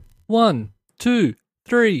1, 2,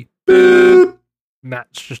 3. Boop.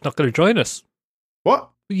 Matt's just not going to join us. What?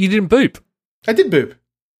 You didn't boop. I did boop.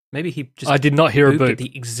 Maybe he just I did not hear a booped boop. at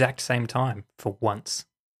the exact same time for once.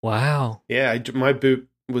 Wow. Yeah, my boop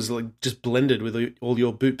was like just blended with all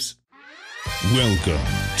your boops. Welcome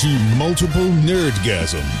to Multiple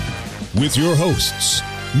Nerdgasm with your hosts,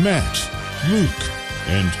 Matt, Luke,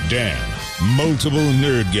 and Dan. Multiple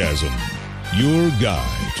Nerdgasm, your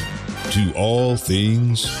guide to all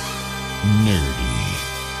things nerdy.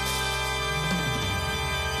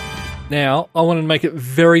 Now, I want to make it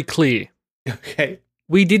very clear. Okay.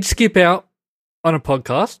 We did skip out on a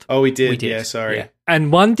podcast. Oh, we did. We did. Yeah, sorry. Yeah.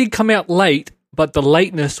 And one did come out late, but the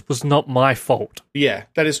lateness was not my fault. Yeah,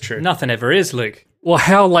 that is true. Nothing ever is, Luke. Well,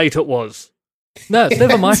 how late it was. No, it's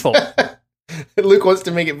never my fault. Luke wants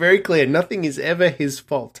to make it very clear, nothing is ever his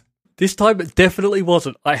fault. This time it definitely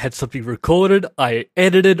wasn't. I had something recorded, I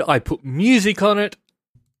edited, I put music on it.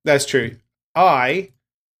 That's true. I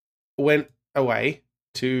went away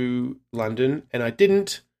to London and I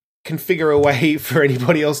didn't configure a way for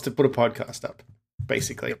anybody else to put a podcast up,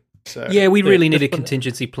 basically. So Yeah, we really need a that's-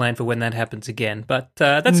 contingency plan for when that happens again. But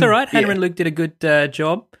that's all right. Hannah yeah. and Luke did a good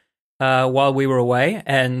job while we were away.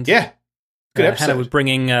 And yeah, good episode. Hannah was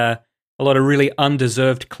bringing a lot of really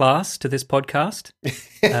undeserved class to this podcast.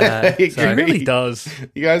 I It agree. really does.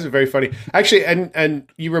 You guys are very funny. Actually,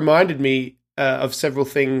 and you reminded me of several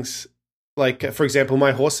things, like, for example,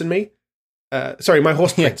 My Horse and Me. My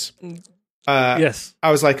Horse Prince. Yes.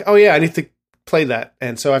 I was like, oh yeah, I need to play that.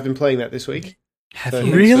 And so I've been playing that this week. Have So- you?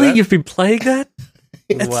 Thanks for Really? that. You've been playing that?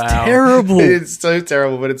 That's Wow. terrible. It's so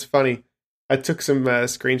terrible, but it's funny. I took some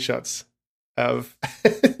screenshots of...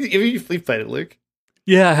 You've played it, Luke.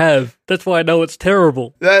 Yeah, I have. That's why I know it's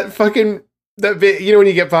terrible. That bit, you know when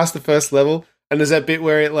you get past the first level, and there's that bit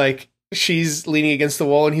where it, like, she's leaning against the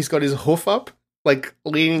wall and he's got his hoof up, like,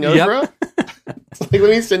 leaning over Yep. her? It's like, let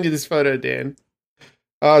me send you this photo, Dan.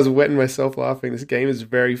 I was wetting myself laughing. This game is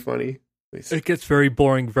very funny. It gets very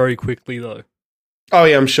boring very quickly, though. Oh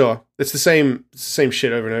yeah, I'm sure. It's the same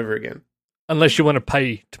shit over and over again. Unless you want to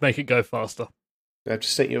pay to make it go faster. I've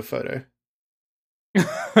just sent you a photo.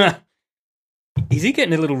 Is he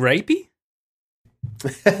getting a little rapey?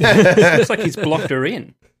 Looks like he's blocked her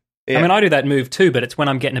in. Yeah. I mean, I do that move too, but it's when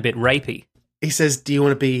I'm getting a bit rapey. He says, "Do you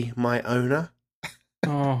want to be my owner?"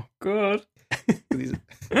 Oh, God.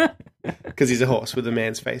 Because he's a horse with a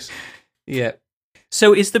man's face. Yeah.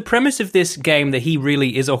 So is the premise of this game that he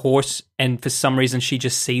really is a horse and for some reason she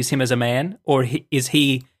just sees him as a man? Or is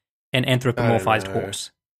he an anthropomorphized know.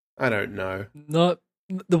 horse? I don't know. No,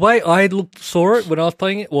 the way I saw it when I was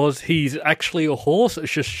playing it was he's actually a horse.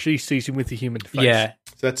 It's just she sees him with a human face. Yeah,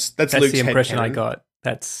 So that's that's Luke's the impression I headcanon. got.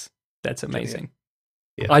 That's amazing.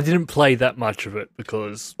 Yeah. I didn't play that much of it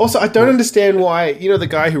because Also, I don't understand why, the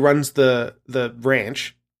guy who runs the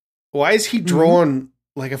ranch, why is he drawn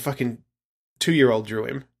like a fucking 2-year-old drew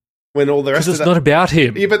him when all the rest of it's that... not about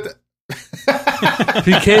him. Yeah, but...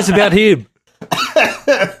 Who cares about him?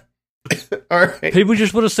 All right. People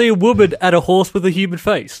just want to see a woman at a horse with a human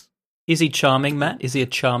face. Is he charming, Matt? Is he a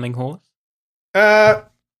charming horse?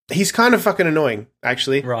 He's kind of fucking annoying,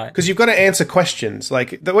 actually. Right. Because you've got to answer questions.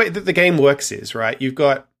 Like, the way that the game works is, right, you've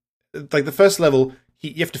got, like, the first level,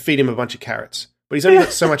 you have to feed him a bunch of carrots. But he's only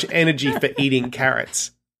got so much energy for eating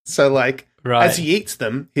carrots. So, like, Right. as he eats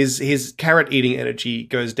them, his carrot-eating energy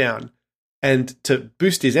goes down. And to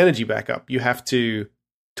boost his energy back up, you have to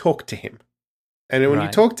talk to him. And when you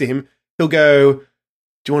Right. talk to him, he'll go,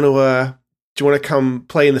 do you want to come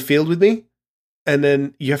play in the field with me? And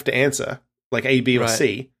then you have to answer, like A, B, or Right.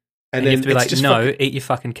 C. And then you have to be it's like, just no, eat your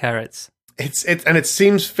fucking carrots. and it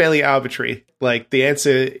seems fairly arbitrary. Like, the answer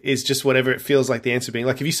is just whatever it feels like the answer being.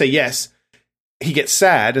 Like, if you say yes, he gets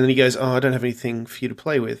sad, and then he goes, oh, I don't have anything for you to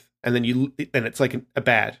play with. And then it's like a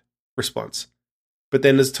bad response. But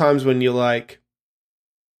then there's times when you're like,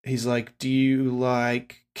 he's like, do you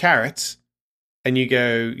like carrots? And you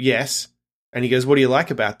go, yes. And he goes, what do you like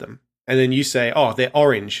about them? And then you say, oh, they're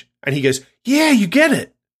orange. And he goes, yeah, you get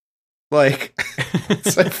it. Like,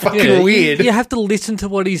 it's so fucking weird. You have to listen to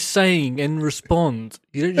what he's saying and respond.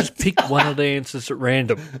 You don't just pick one of the answers at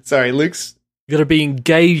random. Sorry, Luke's... You got to be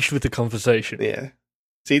engaged with the conversation. Yeah.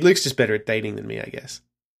 See, Luke's just better at dating than me, I guess.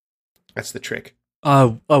 That's the trick.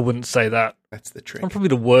 I wouldn't say that. That's the trick. I'm probably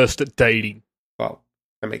the worst at dating. Well,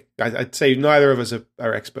 I'd say neither of us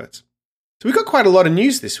are experts. So we've got quite a lot of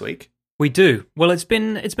news this week. We do. Well, it's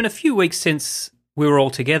been a few weeks since we were all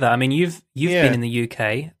together. I mean, you've Yeah. been in the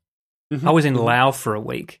UK. Mhm. I was in Laos for a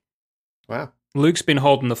week. Wow. Luke's been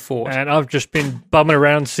holding the fort. And I've just been bumming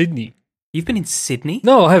around Sydney. You've been in Sydney?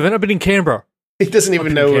 No, I haven't. I've been in Canberra. He doesn't even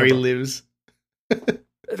in know where he Canberra. lives.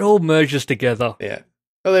 It all merges together. Yeah.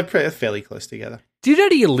 Well, they're fairly close together. Do you know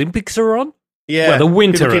the Olympics are on? Yeah. Well, the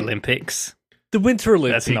Winter People keep- Olympics. The Winter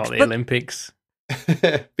Olympics. That's not the but Olympics.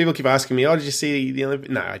 People keep asking me, "Oh, did you see the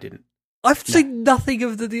Olympics?" No, I didn't. I've seen nothing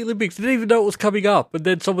of the Olympics. I didn't even know it was coming up. And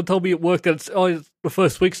then someone told me at work that it's the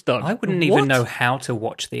first week's done. I wouldn't What? even know how to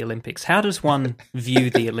watch the Olympics. How does one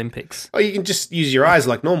view the Olympics? Oh, you can just use your eyes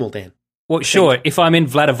like normal, Dan. Well, sure, if I'm in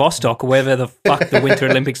Vladivostok or wherever the fuck the Winter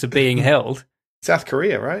Olympics are being held. South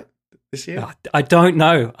Korea, right? This year. I don't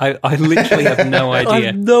know. I literally have no I idea.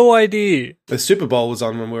 have no idea. The Super Bowl was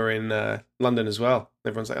on when we were in London as well.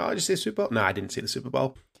 Everyone's like, "Oh, did you see the Super Bowl?" No, I didn't see the Super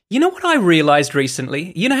Bowl. You know what I realized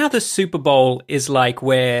recently? You know how the Super Bowl is like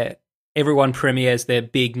where everyone premieres their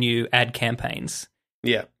big new ad campaigns?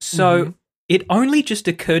 Yeah. So it only just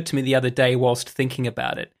occurred to me the other day whilst thinking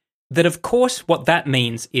about it that, of course, what that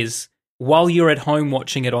means is while you're at home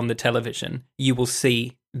watching it on the television, you will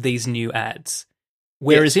see these new ads.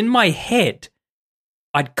 Whereas in my head,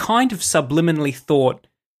 I'd kind of subliminally thought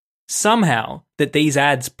somehow that these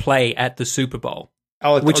ads play at the Super Bowl,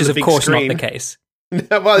 Oh, which on is, the of big course, screen. not the case.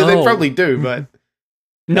 Well, they Oh. probably do, but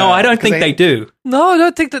No, I don't 'cause think they do. No, I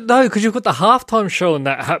don't think that. No, because you've got the halftime show and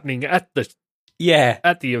that happening at the Yeah.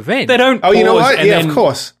 event. They don't oh, you know pause what? and Yeah, then of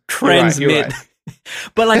course. transmit. You're right.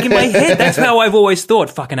 But like in my head, that's how I've always thought.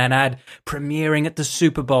 Fucking an ad premiering at the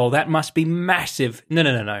Super Bowl. That must be massive.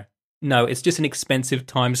 No. No, it's just an expensive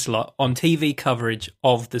time slot on TV coverage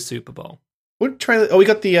of the Super Bowl. What trailer? Oh, we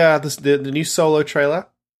got the new Solo trailer.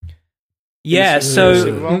 Yeah, Is it so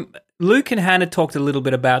Super Bowl? Luke and Hannah talked a little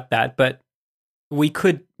bit about that, but we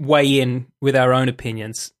could weigh in with our own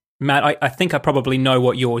opinions. Matt, I think I probably know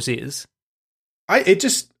what yours is. I'll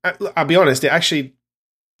be honest.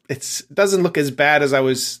 It doesn't look as bad as I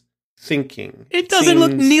was thinking. It doesn't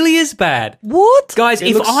look seems- nearly as bad. What? Guys, It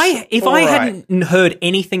if looks I alright. hadn't heard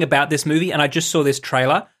anything about this movie and I just saw this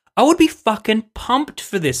trailer, I would be fucking pumped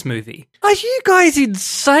for this movie. Are you guys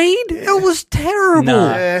insane? It was terrible. No.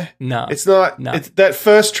 Eh, No. it's not. No. That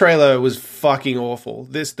first trailer was fucking awful.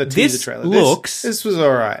 The teaser This trailer looks- This was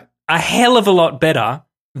all right. A hell of a lot better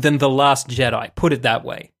than The Last Jedi, put it that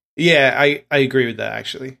way. Yeah, I agree with that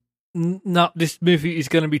actually. No, this movie is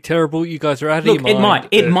going to be terrible. You guys are out of Look, your it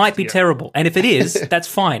mind. might be Yeah. terrible. And if it is, that's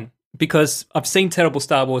fine. Because I've seen terrible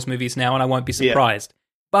Star Wars movies now and I won't be surprised.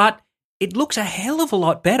 But it looks a hell of a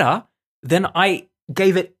lot better than I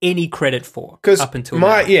gave it any credit for up until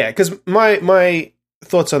now. Because my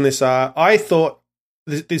thoughts on this are, I thought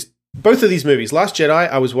both of these movies, Last Jedi,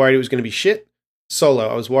 I was worried it was going to be shit. Solo,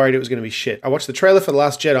 I was worried it was going to be shit. I watched the trailer for The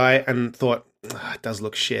Last Jedi and thought, it does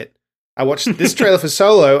look shit. I watched this trailer for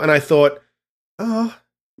Solo and I thought, oh,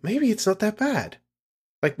 maybe it's not that bad.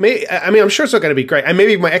 Like, I'm sure it's not going to be great. And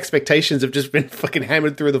maybe my expectations have just been fucking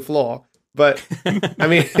hammered through the floor. But, I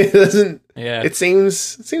mean, it doesn't... Yeah. It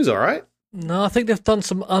seems all right. No, I think they've done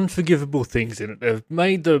some unforgivable things in it.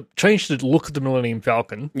 They've changed the look of the Millennium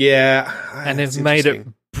Falcon, Yeah. and that's they've made it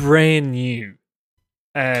interesting. brand new.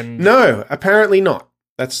 And No, apparently not.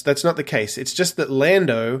 That's not the case. It's just that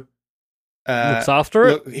Lando looks after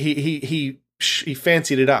it. look, he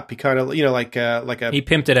fancied it up. He kind of, like a He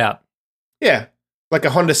pimped it out. yeah, like a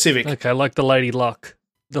Honda Civic. Okay, like the Lady Luck.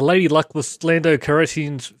 The Lady Luck was Lando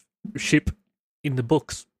Calrissian's ship in the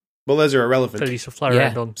books Well, those are irrelevant. that he used to fly Yeah,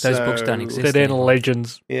 around on. those So- books don't exist They're then anymore.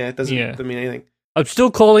 legends. Yeah, it doesn't Yeah. mean anything. I'm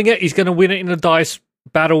still calling it. He's going to win it in a dice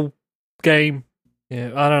battle game.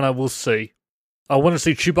 Yeah, I don't know. We'll see. I want to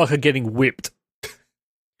see Chewbacca getting whipped.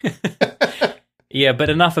 Yeah, but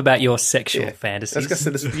enough about your sexual Yeah. fantasies. That's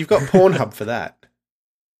 'cause you've got Pornhub for that.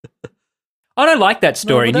 I don't like that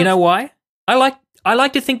story. No, and but you know why? I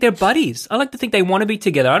like to think they're buddies. I like to think they want to be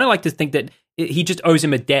together. I don't like to think that he just owes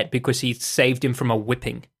him a debt because he saved him from a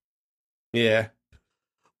whipping. Yeah,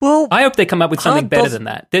 Well, I hope they come up with something Hard better does- than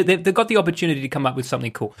that. They've got the opportunity to come up with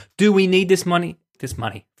something cool. Do we need this money? This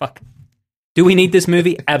money. Fuck. Do we need this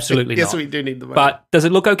movie? Absolutely yes, not. we do need the money. But does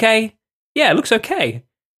it look okay? Yeah, it looks okay.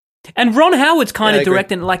 And Ron Howard's kind Yeah, I of agree.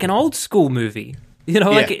 directing like an old school movie. You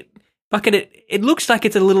know, like Yeah. it looks like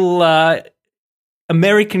it's a little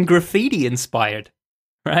American Graffiti inspired,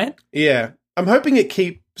 right? Yeah, I'm hoping it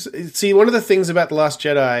keeps. See, one of the things about The Last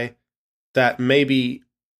Jedi that maybe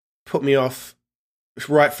put me off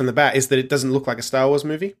right from the bat is that it doesn't look like a Star Wars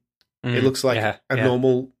movie. It looks like a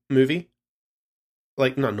normal movie.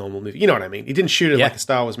 Like, not normal movie. You know what I mean? It didn't shoot it Yeah. like a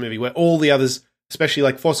Star Wars movie where all the others, especially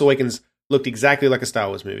like Force Awakens, looked exactly like a Star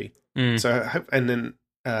Wars movie. Mm. So, I hope, and then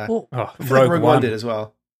well, Oh, I feel like Rogue One did as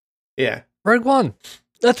well. Yeah. Rogue One.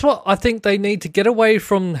 That's what I think they need to get away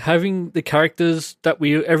from having the characters that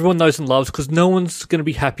everyone knows and loves, because no one's going to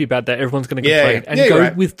be happy about that. Everyone's going to Yeah, complain. yeah. And Yeah, go you're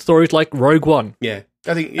right. with stories like Rogue One. Yeah.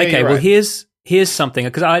 I think, Okay, you're well right. here's something,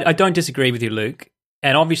 because I don't disagree with you, Luke.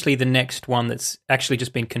 And obviously the next one that's actually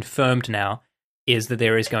just been confirmed now is that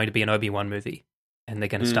there is going to be an Obi-Wan movie, and they're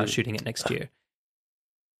going to start shooting it next year.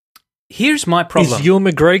 Here's my problem. Is Ewan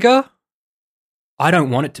McGregor? I don't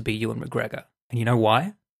want it to be Ewan McGregor. And you know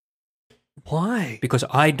why? Why? Because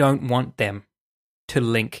I don't want them to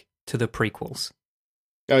link to the prequels.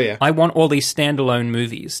 Oh, yeah. I want all these standalone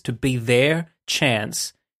movies to be their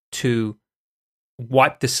chance to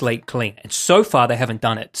wipe the slate clean. And so far, they haven't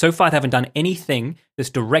done it. So far, they haven't done anything that's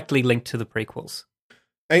directly linked to the prequels.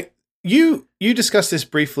 You discussed this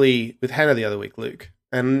briefly with Hannah the other week, Luke,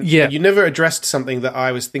 and Yeah. you never addressed something that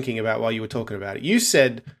I was thinking about while you were talking about it. You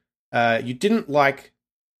said you didn't like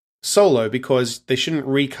Solo because they shouldn't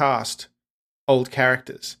recast old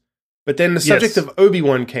characters. But then the subject of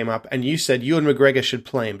Obi-Wan came up, and you said Ewan McGregor should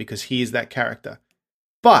play him because he is that character.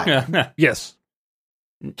 But Yes.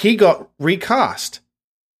 he got recast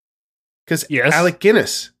because Yes. Alec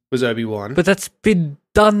Guinness was Obi-Wan. But that's been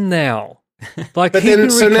done now. Like, But he's then, been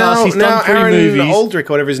so recast, he's now done 3 Aaron movies. Aldrich,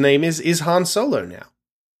 whatever his name is Han Solo now.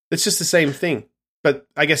 It's just the same thing. But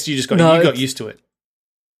I guess you just got No, you got it's- used to it.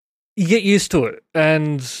 You get used to it.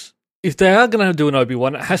 And if they are going to do an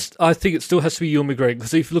Obi-Wan, I think it still has to be Ewan McGregor.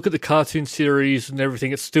 Because if you look at the cartoon series and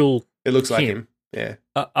everything, it's still It looks like him. him. Yeah.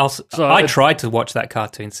 I tried to watch that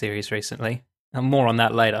cartoon series recently. More on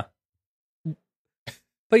that later.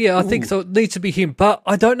 But yeah, I think so. It needs to be him. But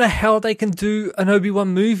I don't know how they can do an Obi-Wan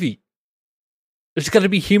movie. It's going to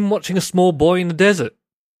be him watching a small boy in the desert.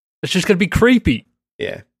 It's just going to be creepy.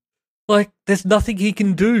 Yeah. Like, there's nothing he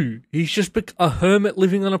can do. He's just a hermit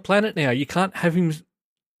living on a planet now. You can't have him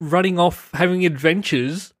running off having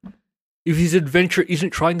adventures if his adventure isn't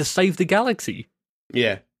trying to save the galaxy.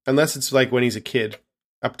 Yeah. Unless it's like when he's a kid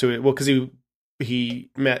up to it. Well, because he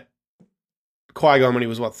met Qui-Gon when he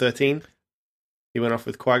was, 13? He went off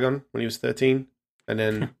with Qui-Gon when he was 13. And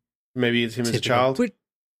then maybe it's him as a child.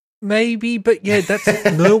 Maybe, but yeah, that's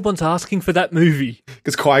no one's asking for that movie.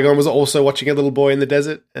 Because Qui-Gon was also watching a little boy in the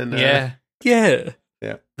desert. And Yeah. Yeah.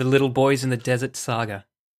 The Little Boys in the Desert saga.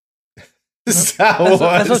 Star Wars.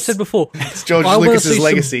 As I said before, It's George I wanna Lucas's see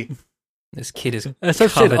legacy. This kid is as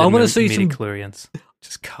I've covered said, I in want to see some. midi-chlorians.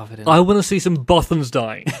 Just covered in I want to see some Bothans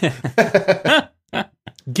dying.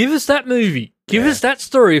 Give us that movie. Give us that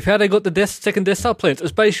story of how they got the second Death Star plans.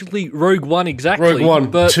 It's basically Rogue One, exactly. Rogue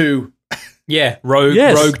One, but 2. Yeah, Rogue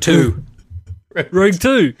 2. Rogue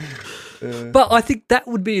 2. But I think that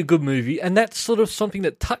would be a good movie, and that's sort of something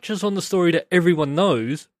that touches on the story that everyone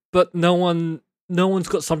knows, but no one's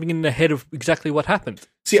got something in their head of exactly what happened.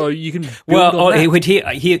 See, so you can build Well, on that. he would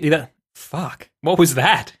hear. Fuck. What was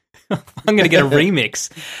that? I'm going to get a remix.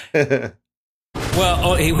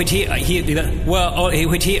 Well, he would hear that. Well, he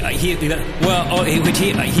would hear that. Well, he would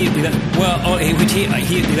hear that. Well, he would hear that. Well, he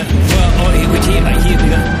would hear that. Well, he would hear that.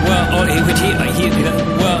 Well, he would hear that.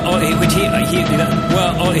 Well, he would hear that. Well, he would hear that.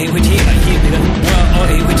 Well, he would hear that. Well,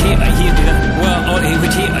 he would hear that. Well, he would hear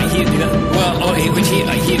that. Well, he would hear that. Well, he would hear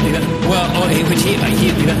that. Well, he would hear that. Well, he would hear that. Well, he would hear that.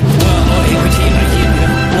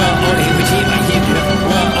 Well,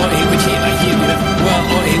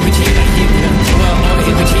 he would hear that.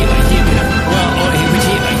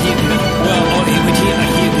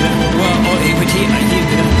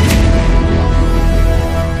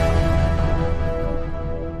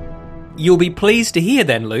 You'll be pleased to hear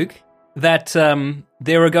then, Luke, that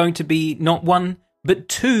there are going to be not one but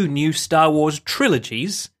 2 new Star Wars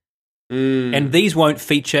trilogies, and these won't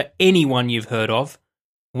feature anyone you've heard of.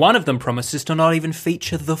 One of them promises to not even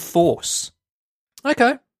feature the Force.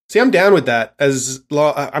 Okay. See, I'm down with that.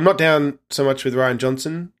 I'm not down so much with Rian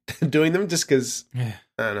Johnson doing them, just because I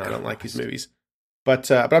don't like his movies.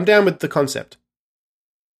 But I'm down with the concept.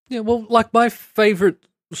 Yeah, well, like my favorite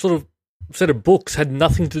sort of set of books had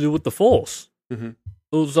nothing to do with the Force. Mm-hmm.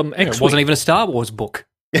 It was It wasn't even a Star Wars book.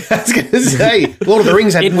 I was going to say, Lord of the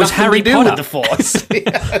Rings had It was nothing Harry to do Potter. with the Force.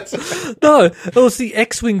 Yes. No, it was the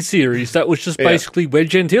X-Wing series that was just basically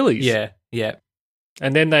Wedge Antilles. Yeah.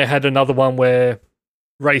 And then they had another one where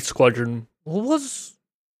Wraith Squadron was...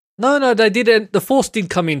 No, they did. The Force did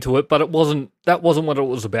come into it, but that wasn't what it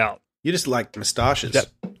was about. You just like moustaches. Yep.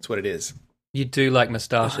 That's what it is. You do like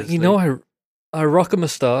moustaches. You know, I rock a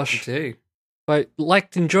moustache. You do. If I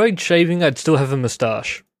enjoyed shaving, I'd still have a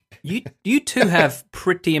moustache. You two have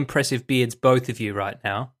pretty impressive beards, both of you, right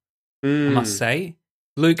now. I must say,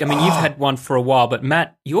 Luke. I mean, you've had one for a while, but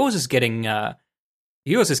Matt, yours is getting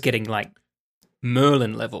like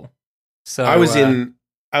Merlin level. So I was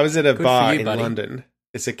at a bar in buddy. London.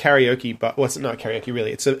 It's a karaoke bar. Well, it's not a karaoke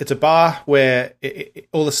really. It's a bar where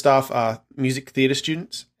all the staff are music theatre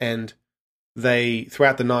students, and they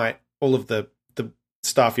throughout the night, all of the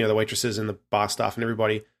staff, the waitresses and the bar staff and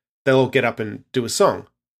everybody, they'll all get up and do a song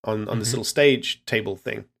on this little stage table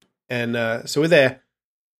thing. And so we're there.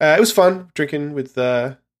 It was fun drinking with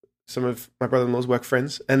some of my brother-in-law's work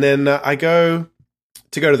friends. And then I go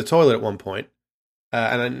to the toilet at one point,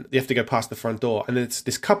 and then you have to go past the front door. And then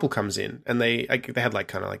this couple comes in, and they had like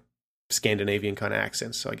kind of like Scandinavian kind of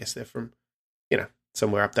accents. So I guess they're from,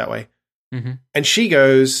 somewhere up that way. Mm-hmm. And she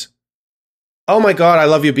goes, "Oh my God, I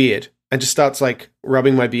love your beard," and just starts like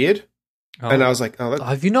rubbing my beard. Oh. And I was like,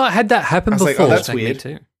 have you not had that happen before? Like, oh, that's Me weird.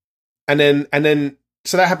 too. And then,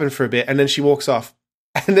 so that happened for a bit, and then she walks off,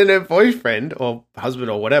 and then her boyfriend or husband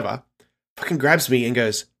or whatever fucking grabs me and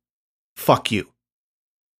goes, "Fuck you.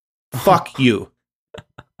 Fuck you.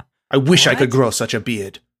 I wish I could grow such a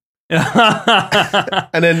beard."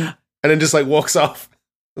 and then just like walks off. I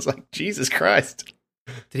was like, Jesus Christ.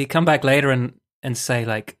 Did he come back later and say,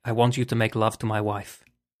 like, "I want you to make love to my wife"?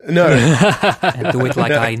 No. And do it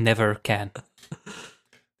like I never can.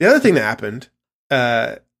 The other thing that happened,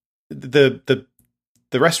 the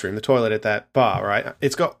restroom, the toilet at that bar, right?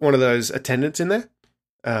 It's got one of those attendants in there,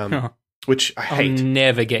 which I hate. I'll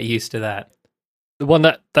never get used to that. The one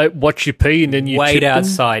that they watch you pee and then you Wait tip them?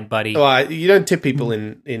 outside, buddy. Well, you don't tip people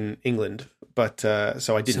in England, but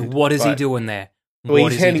so I didn't. So what is he but- doing there? Well,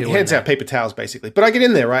 What he is he doing hands there? out paper towels, basically. But I get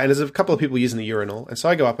in there, right, and there's a couple of people using the urinal, and so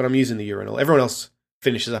I go up and I'm using the urinal. Everyone else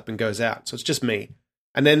finishes up and goes out, so it's just me.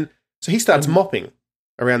 And then, so he starts mopping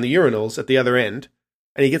around the urinals at the other end,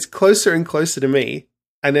 and he gets closer and closer to me,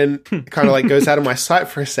 and then kind of like goes out of my sight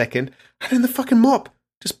for a second, and then the fucking mop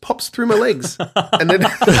just pops through my legs, and then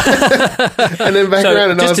and then back So,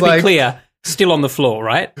 around, and just I was to be like, clear, still on the floor,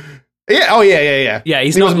 right? "Yeah, oh yeah." Yeah,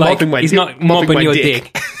 he's He not wasn't like mopping my he's dick- not mopping mopping my your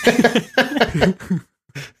dick. dick.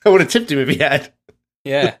 I would have tipped him if he had.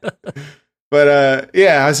 Yeah. But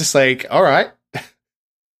yeah, I was just like, all right.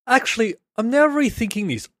 Actually, I'm now rethinking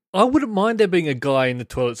this. I wouldn't mind there being a guy in the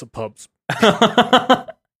toilets at pubs.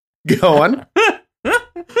 Go on.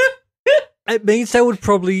 It means they would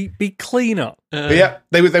probably be cleaner. But yeah,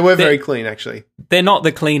 they were very clean, actually. They're not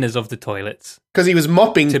the cleaners of the toilets. Because he was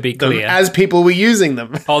mopping To be them clear. as people were using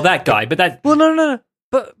them. Oh, that guy. But that Well, no.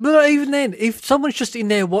 But even then, if someone's just in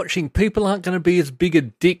there watching, people aren't going to be as big a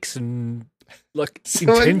dicks and like So,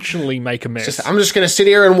 like, intentionally make a mess. I'm just going to sit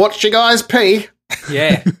here and watch you guys pee.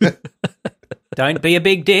 yeah. Don't be a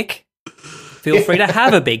big dick. Feel free to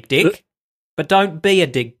have a big dick, but don't be a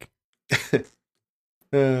dick.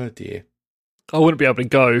 Oh, dear. I wouldn't be able to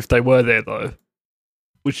go if they were there, though.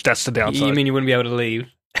 Which that's the downside. You mean you wouldn't be able to leave?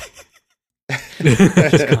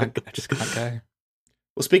 I just can't go.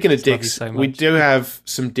 Well, speaking of Just love you dicks, so we much. do have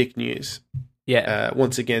some dick news. Yeah.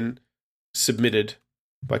 Once again, submitted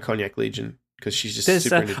by Cognac Legion, because she's just There's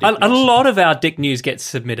super into dick a news. lot of our dick news gets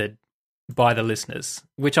submitted by the listeners,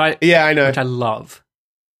 which I know. love.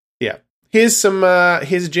 Yeah. Here's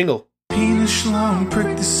a jingle. Penis schlong,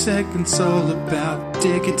 prick the segment's all about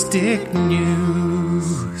dick, it's dick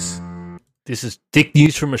news. This is dick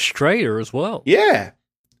news from Australia as well. Yeah.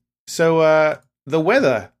 So the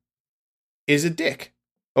weather is a dick,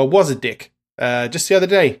 or was a dick, just the other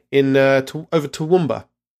day in over Toowoomba.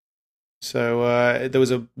 So there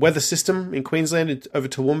was a weather system in Queensland over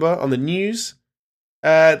Toowoomba on the news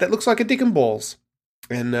that looks like a dick and balls,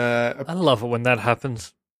 and I love it when that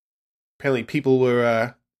happens. apparently people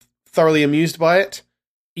were thoroughly amused by it.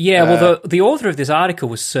 Yeah, well, the author of this article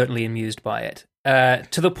was certainly amused by it,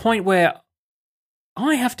 to the point where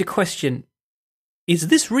I have to question, is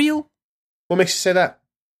this real? What makes you say that?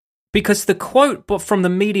 Because the quote from the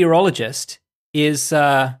meteorologist is,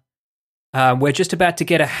 "We're just about to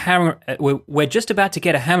get a hammer. We're just about to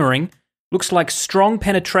get a hammering. Looks like strong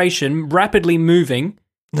penetration, rapidly moving,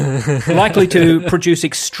 likely to produce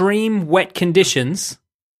extreme wet conditions."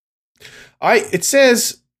 It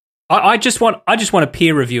says I just want a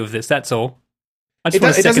peer review of this. That's all. I just it,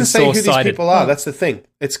 want does, a it doesn't second say who these source-cited. people are. That's the thing.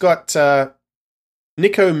 It's got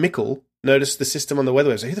Nico Mickle noticed the system on the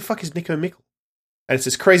weather website. Who the fuck is Nico Mickle? And it's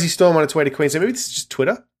this crazy storm on its way to Queensland. Maybe this is just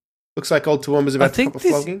Twitter. Looks like old Toowoomba's about to cop a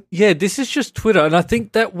flogging. This is just Twitter, and I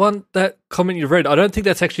think that comment you read, I don't think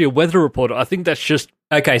that's actually a weather reporter. I think that's just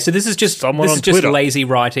Okay, so this is just Someone on just Twitter. lazy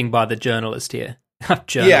writing by the journalist here.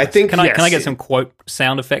 Journalist. Yeah, I think- Can I yes. get some quote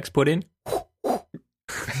sound effects put in?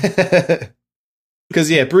 Because,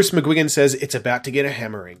 yeah, Bruce McGuigan says it's about to get a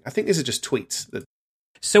hammering. I think these are just tweets.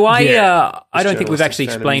 So I Yeah. I don't think we've journalist actually is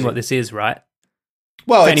found explained what amusing. this is, right?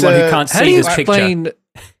 Well, For it's anyone who can't how see do you this picture. explain?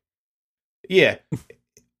 Yeah.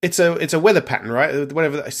 It's a weather pattern, right?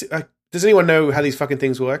 Whatever. Does anyone know how these fucking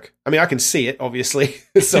things work? I mean, I can see it, obviously,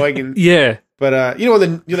 so I can... Yeah, But, you know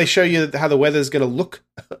when they show you how the weather's going to look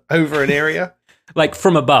over an area? Like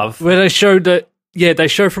from above. where they showed that Yeah, they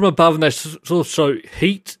show from above and they sort of show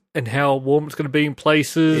heat and how warm it's going to be in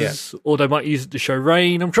places, or they might use it to show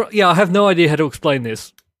rain. I have no idea how to explain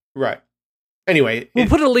this. Right. Anyway, We'll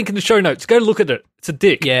put a link in the show notes. Go look at it. It's a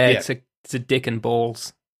dick. Yeah, it's a dick and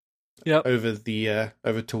balls. Yep. over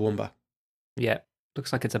Toowoomba. Yeah,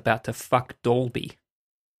 looks like it's about to fuck Dolby.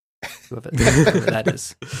 Whoever that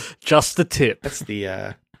is. Just the tip. That's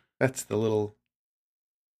the little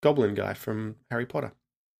goblin guy from Harry Potter.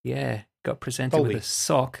 Yeah, got presented Dolby. with a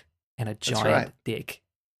sock and a giant right. dick.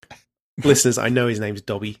 Listeners, I know his name's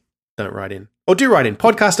Dobby. Don't write in. Or do write in.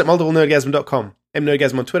 Podcast at multiplenerdgasm.com.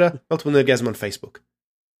 mnerdgasm on Twitter, Multiple Nerdgasm on Facebook.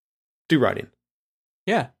 Do write in.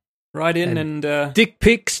 Yeah, write in and Dick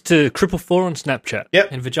pics to 444 on Snapchat. Yep.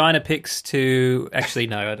 and vagina pics to. Actually,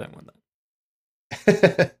 no, I don't want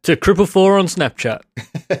that. To 444 on Snapchat.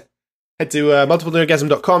 Head to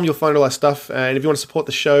multiplenerdgasm.com. You'll find all our stuff. And if you want to support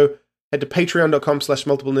the show, head to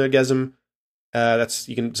patreon.com/multiplenerdgasm.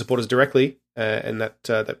 You can support us directly, and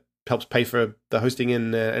that helps pay for the hosting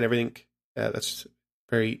and everything. That's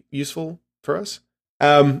very useful for us.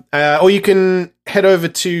 Or you can head over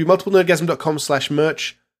to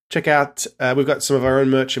multiplenerdgasm.com/merch. Check out, we've got some of our own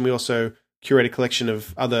merch, and we also curate a collection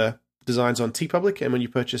of other designs on TeePublic. And when you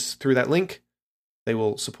purchase through that link, they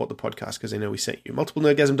will support the podcast because they know we sent you.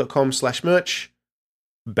 multiplenerdgasm.com/merch.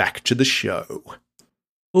 Back to the show.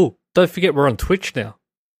 Oh, don't forget we're on Twitch now.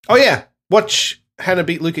 Oh, yeah. Watch Hannah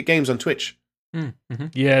beat Luke at games on Twitch. Mm-hmm.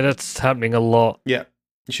 Yeah, that's happening a lot. Yeah,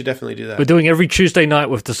 you should definitely do that. We're doing every Tuesday night,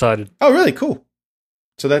 we've decided. Oh, really? Cool.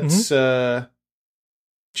 So that's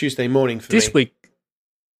Tuesday morning for This me. week.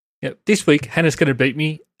 Yeah, this week, Hannah's going to beat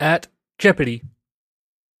me at Jeopardy.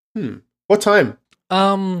 What time?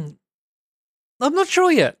 I'm not sure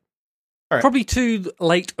yet. All right. Probably too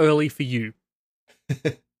late early for you. Well,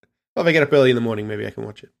 if I get up early in the morning, maybe I can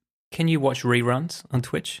watch it. Can you watch reruns on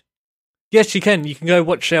Twitch? Yes, you can. You can go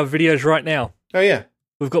watch our videos right now. Oh, yeah.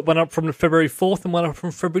 We've got one up from February 4th and one up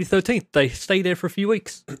from February 13th. They stay there for a few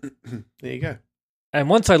weeks. There you go. And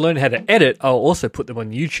once I learn how to edit, I'll also put them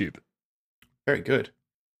on YouTube. Very good.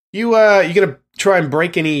 You going to try and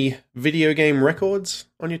break any video game records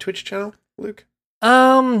on your Twitch channel, Luke?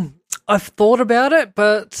 I've thought about it,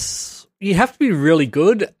 but you have to be really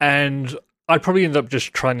good, and I'd probably end up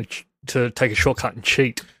just trying to take a shortcut and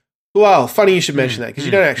cheat. Well, funny you should mention that, because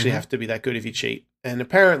you don't actually have to be that good if you cheat. And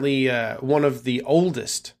apparently one of the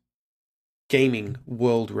oldest gaming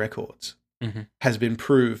world records has been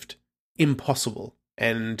proved impossible,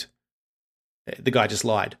 and the guy just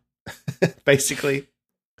lied, basically.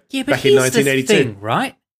 Yeah, but Back in here's 1982. the thing,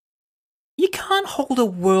 right? You can't hold a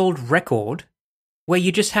world record where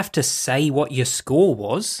you just have to say what your score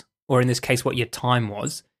was, or in this case, what your time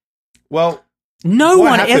was. Well, No what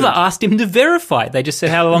one happened? ever asked him to verify. They just said,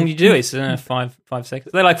 "How long did you do it?" He said, 5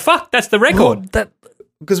 seconds. They're like, "Fuck, that's the record."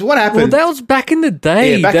 because what Well, happened? that was back in the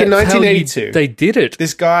day. Yeah, back in That's how 1982. they did it.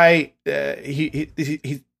 This guy, he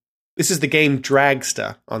this is the game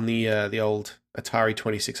Dragster on the old Atari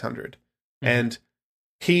 2600, and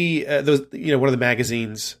he there was one of the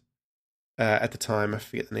magazines at the time. I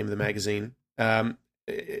forget the name of the magazine.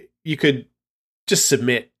 You could just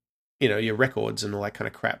submit your records and all that kind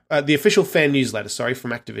of crap. The official fan newsletter,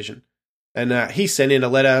 from Activision, and he sent in a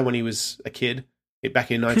letter when he was a kid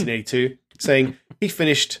back in 1982 saying he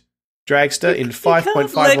finished Dragster in 5.51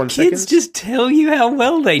 Let seconds. kids just tell you how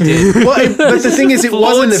well they did. Well, but the thing is, it Flawed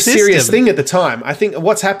wasn't a serious system. thing at the time. I think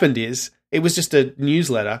what's happened is it was just a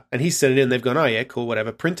newsletter, and he sent it in. They've gone, oh yeah, cool,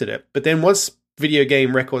 whatever, printed it. But then once video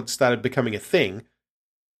game records started becoming a thing,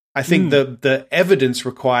 I think the evidence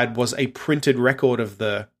required was a printed record of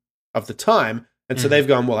the time, and so they've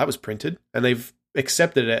gone, well, that was printed, and they've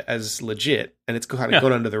accepted it as legit, and it's kind of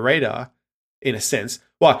gone under the radar in a sense.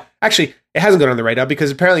 Well, actually, it hasn't gone under the radar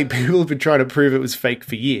because apparently people have been trying to prove it was fake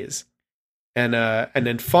for years, and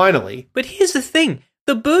then finally, But here's the thing.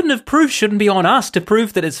 The burden of proof shouldn't be on us to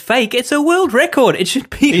prove that it's fake. It's a world record. It should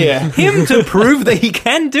be him to prove that he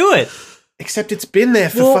can do it. except it's been there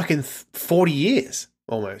for fucking 40 years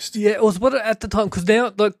almost. Yeah, it was what at the time, because now,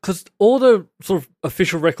 because all the sort of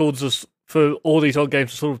official records for all these old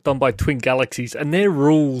games are sort of done by Twin Galaxies, and their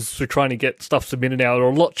rules for trying to get stuff submitted now are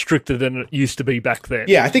a lot stricter than it used to be back then.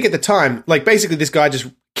 Yeah, I think at the time, basically this guy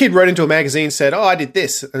kid wrote into a magazine, said, oh, I did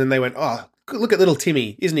this. And then they went, oh, look at little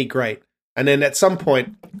Timmy. Isn't he great? And then at some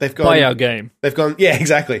point, they've gone... Buy our game. They've gone... Yeah,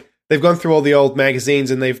 exactly. They've gone through all the old magazines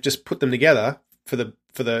and they've just put them together for the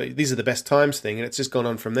these are the best times thing, and it's just gone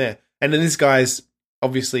on from there. And then this guy's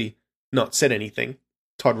obviously not said anything.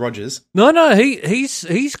 Todd Rogers. No,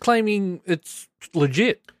 he's claiming it's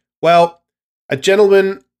legit. Well, a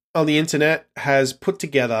gentleman on the internet has put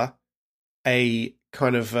together a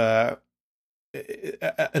kind of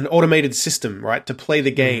an automated system, right, to play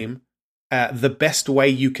the game the best way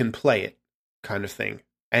you can play it, kind of thing.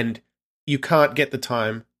 And you can't get the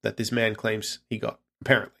time that this man claims he got,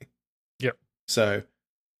 apparently. Yep. So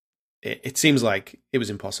it seems like it was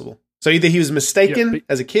impossible. So either he was mistaken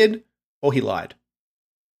as a kid, or he lied.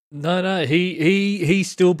 No, he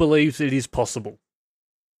still believes it is possible.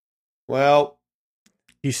 Well,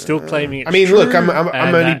 he's still claiming it's I mean, true, look, I'm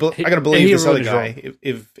only I got to believe this other wrong. guy,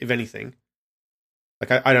 if anything.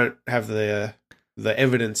 Like I don't have the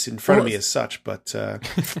evidence in front of me as such, but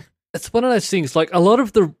it's one of those things. Like a lot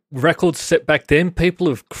of the records set back then, people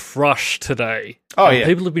have crushed today. Oh yeah,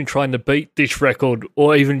 people have been trying to beat this record,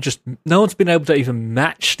 or even just no one's been able to even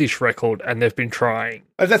match this record, and they've been trying.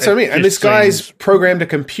 That's what I mean. And this guy's programmed a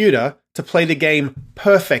computer to play the game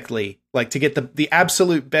perfectly, like to get the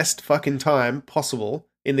absolute best fucking time possible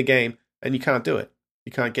in the game, and you can't do it.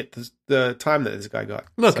 You can't get the time that this guy got.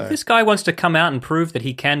 Look, if this guy wants to come out and prove that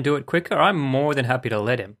he can do it quicker, I'm more than happy to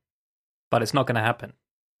let him. But it's not going to happen.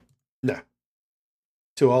 No.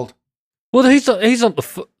 Too old. Well, he's not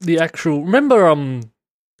the actual. Remember,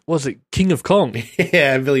 was it King of Kong?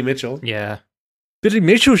 Yeah, Billy Mitchell. Yeah. Billy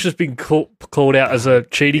Mitchell's just been called out as a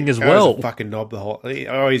cheating as well. He was a fucking knob the whole. I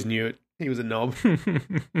always knew it. He was a knob.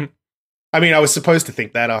 I mean, I was supposed to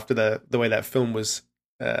think that after the way that film was.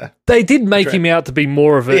 They did make him out to be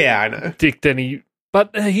more of a I know. dick than he,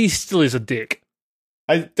 but he still is a dick.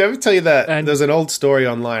 I ever tell you that there's an old story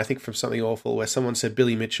online, I think from Something Awful, where someone said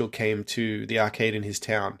Billy Mitchell came to the arcade in his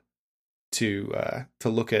town to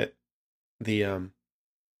look at the I'm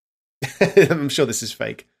sure this is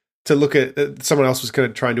fake. To look at someone else was going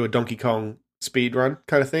to try and do a Donkey Kong speed run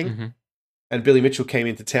kind of thing, Mm-hmm. and Billy Mitchell came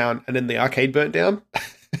into town, and then the arcade burnt down.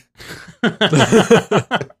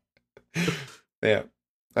 Yeah.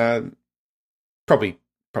 Probably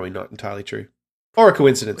not entirely true, or a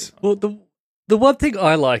coincidence. Well, the one thing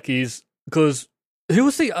I like is because who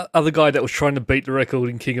was the other guy that was trying to beat the record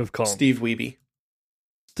in King of Kong? Steve Wiebe,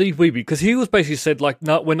 because he was basically said like,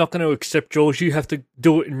 no, we're not going to accept yours. You have to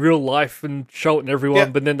do it in real life and show it to everyone. Yeah.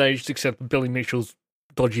 But then they just accepted Billy Mitchell's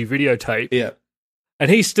dodgy videotape. Yeah. And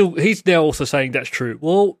he's now also saying that's true.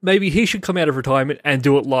 Well, maybe he should come out of retirement and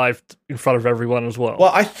do it live in front of everyone as well.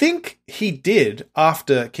 Well, I think he did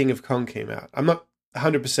after King of Kong came out. I'm not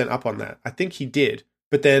 100% up on that. I think he did.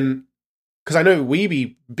 But then, because I know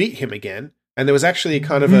Wiebe beat him again, and there was actually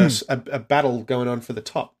kind of a battle going on for the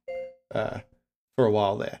top for a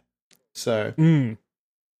while there. So, and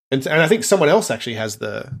I think someone else actually has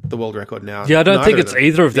the world record now. Yeah, I don't think it's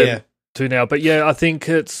either of them Yeah. two now. But yeah, I think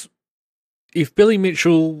it's... If Billy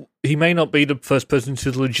Mitchell, he may not be the first person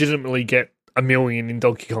to legitimately get 1 million in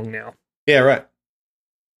Donkey Kong now. Yeah, right.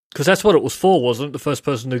 Because that's what it was for, wasn't it? The first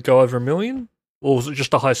person to go over 1 million? Or was it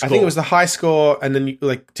just a high score? I think it was the high score, and then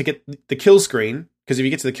to get the kill screen, because if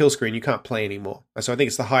you get to the kill screen, you can't play anymore. So I think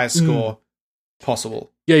it's the highest score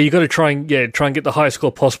possible. Yeah, you got to try and get the highest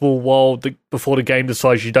score possible before the game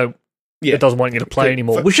decides it doesn't want you to play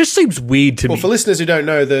anymore, which just seems weird to me. Well, for listeners who don't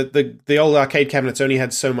know, the old arcade cabinets only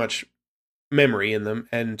had so much memory in them,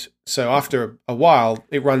 and so after a while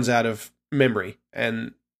it runs out of memory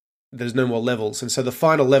and there's no more levels, and so the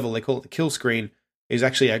final level, they call it the kill screen, is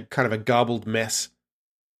actually a kind of a garbled mess,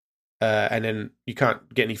 and then you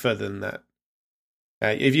can't get any further than that.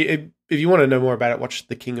 If you want to know more about it, watch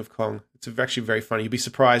The King of Kong. It's actually very funny. You'd be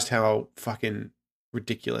surprised how fucking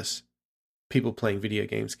ridiculous people playing video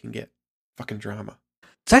games can get. Fucking drama.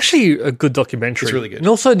 It's actually a good documentary. It's really good. And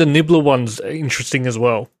also the Nibbler one's interesting as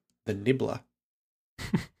well. The Nibbler.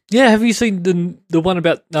 Yeah, have you seen the one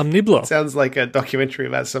about Nibbler? Sounds like a documentary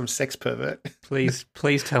about some sex pervert. Please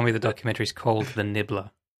tell me the documentary's called The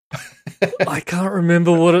Nibbler. I can't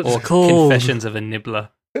remember what it's Or called. Confessions of a Nibbler.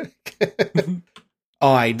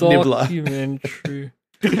 Nibbler.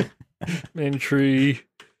 Documentary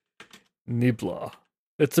Nibbler.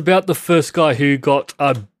 It's about the first guy who got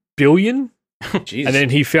 1 billion, Jeez. and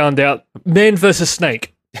then he found out Man versus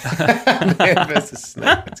Snake. Man versus Snake.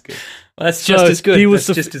 That's good. Well, that's just as good. He was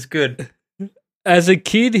That's just as good. As a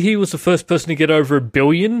kid, he was the first person to get over 1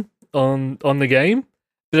 billion on the game,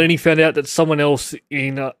 but then he found out that someone else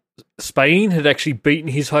in Spain had actually beaten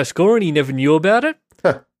his high score, and he never knew about it.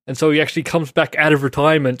 Huh. And so he actually comes back out of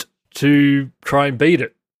retirement to try and beat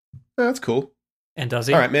it. Oh, that's cool. And does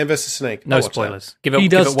he? All right, Man versus Snake. No I'll watch spoilers. He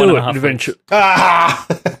does do it eventually. eventually, that. Ah!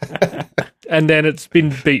 and then it's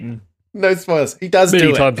been beaten No spoilers. He does many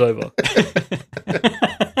do it. times over.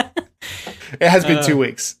 It has been 2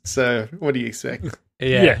 weeks, so what do you expect?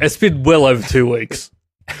 Yeah, it's been well over 2 weeks.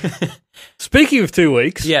 Speaking of 2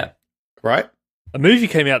 weeks, Yeah. Right? a movie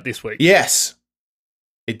came out this week. Yes.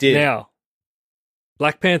 It did. Now,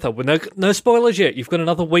 Black Panther. Well, no spoilers yet. You've got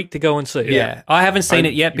another week to go and see it. Yeah. I haven't seen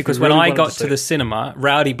it yet because when really I wanted got to to see the it. cinema,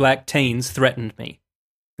 rowdy black teens threatened me.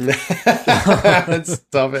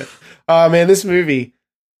 Stop it. Oh, man, this movie,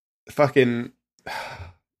 fucking,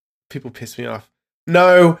 people piss me off.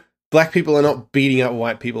 No, black people are not beating up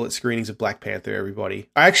white people at screenings of Black Panther, everybody.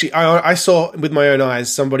 I saw with my own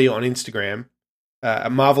eyes somebody on Instagram,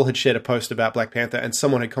 Marvel had shared a post about Black Panther, and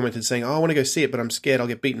someone had commented saying, oh, I want to go see it, but I'm scared I'll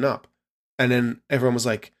get beaten up. And then everyone was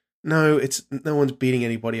like, no one's beating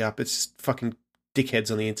anybody up. It's just fucking dickheads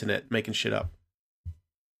on the internet making shit up.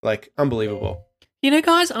 Like, unbelievable. You know,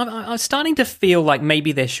 guys, I'm starting to feel like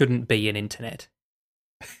maybe there shouldn't be an internet.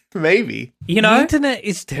 Maybe. You know? The internet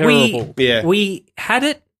is terrible. We had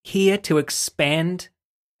it here to expand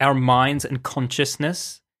our minds and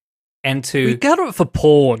consciousness and We to... got it for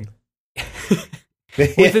porn.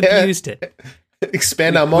 We've abused it.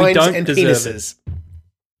 Expand our We minds don't and deserve penises.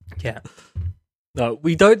 Yeah. No,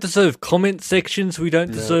 we don't deserve comment sections. We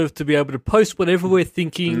don't deserve to be able to post whatever we're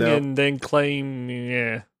thinking No. and then claim,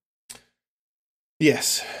 yeah.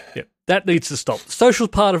 Yes. Yeah, that needs to stop. The social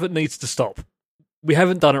part of it needs to stop. We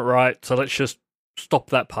haven't done it right, so let's just stop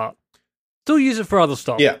that part. Still use it for other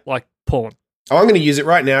stuff, Yeah. like porn. Oh, I'm going to use it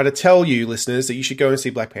right now to tell you, listeners, that you should go and see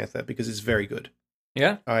Black Panther because it's very good.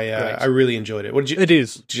 Yeah? I really enjoyed it. What did you? It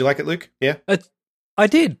is. Did you like it, Luke? Yeah. I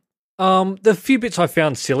did. The few bits I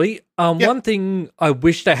found silly. One thing I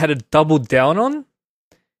wish they had doubled down on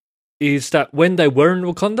is that when they were in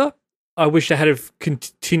Wakanda, I wish they had have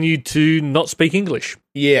continued to not speak English.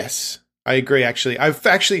 Yes, I agree. Actually,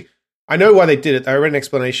 I know why they did it. I read an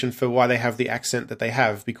explanation for why they have the accent that they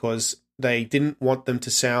have because they didn't want them to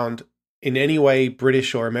sound in any way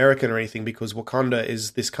British or American or anything because Wakanda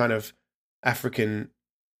is this kind of African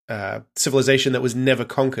civilization that was never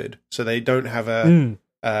conquered, so they don't have a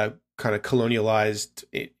kind of colonialized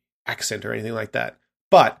accent or anything like that.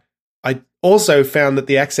 But I also found that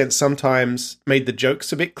the accent sometimes made the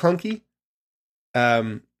jokes a bit clunky.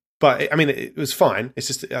 But I mean, it was fine. It's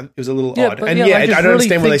just it was a little odd, but and I I don't really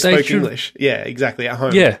understand why they think spoke English. Yeah, exactly at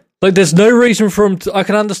home. Yeah, like there's no reason for them to. I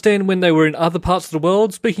can understand when they were in other parts of the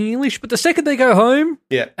world speaking English, but the second they go home,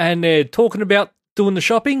 Yeah. and they're talking about doing the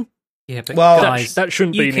shopping, Yeah, but Well, guys, that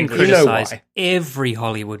shouldn't you be in can English. You know criticize why. every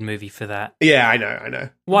Hollywood movie for that. Yeah, I know.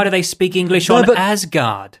 Why do they speak English No, on but-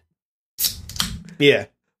 Asgard? Yeah,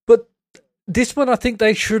 but this one I think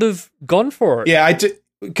they should have gone for it. yeah, I do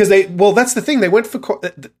because that's the thing. They went for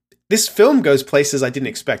this film goes places I didn't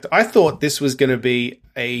expect. I thought this was going to be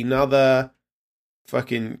another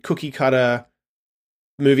fucking cookie cutter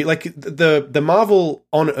movie, like the Marvel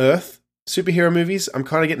on Earth superhero movies. I'm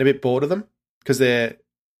kind of getting a bit bored of them because they're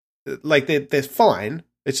fine.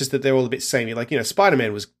 It's just that they're all a bit samey. Like,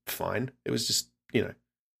 Spider-Man was fine. It was just,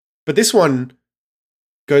 but this one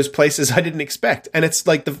goes places I didn't expect. And it's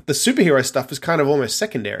like the superhero stuff is kind of almost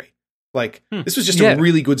secondary. Like, this was just a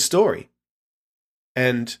really good story.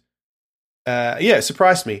 And, it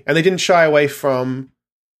surprised me. And they didn't shy away from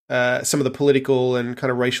some of the political and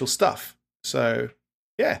kind of racial stuff. So,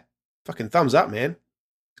 yeah, fucking thumbs up, man.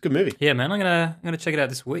 It's a good movie. Yeah, man, I'm gonna check it out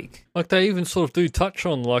this week. Like they even sort of do touch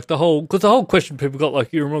on like the whole question people got,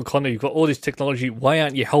 like, you're in Wakanda, you've got all this technology, why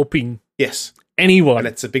aren't you helping Yes. anyone? And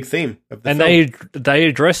it's a big theme of the And film. they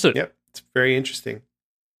address it. Yep, it's very interesting.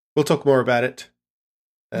 We'll talk more about it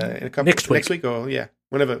in a couple Next week. or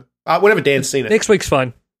whenever Dan's seen it. Next week's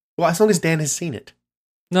fine. Well, as long as Dan has seen it.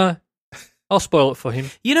 No, I'll spoil it for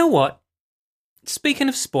him. You know what? Speaking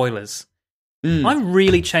of spoilers, Mm. I've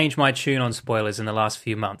really changed my tune on spoilers in the last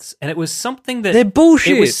few months, and it was something that They're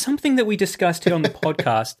bullshit. It was something that we discussed here on the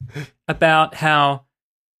podcast about how,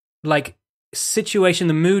 like, situation,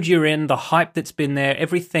 the mood you're in, the hype that's been there,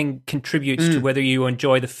 everything contributes to whether you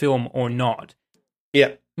enjoy the film or not.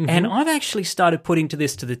 Yeah. And I've actually started putting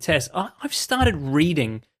this to the test. I've started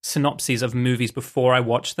reading synopses of movies before I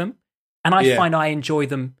watch them, and I find I enjoy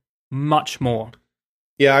them much more.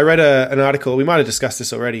 Yeah, I read an article, we might have discussed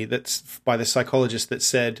this already, that's by the psychologist that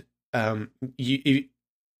said if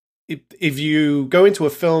you go into a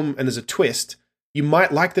film and there's a twist, you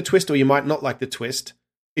might like the twist or you might not like the twist.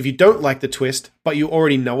 If you don't like the twist, but you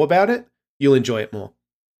already know about it, you'll enjoy it more.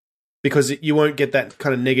 Because you won't get that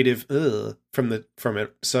kind of negative from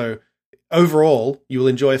it. So overall, you will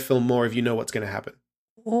enjoy a film more if you know what's going to happen.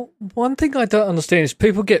 Well, one thing I don't understand is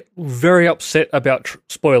people get very upset about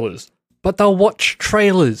spoilers, but they'll watch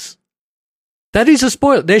trailers. That is a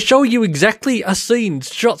spoiler. They're showing you exactly a scene,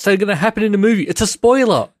 shots that are going to happen in the movie. It's a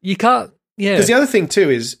spoiler. You can't. Yeah. Because the other thing too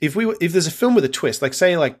is if there's a film with a twist, like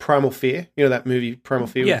say like Primal Fear, that movie Primal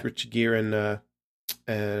Fear with Richard Gere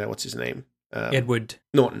and what's his name, Edward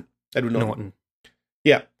Norton. Norton.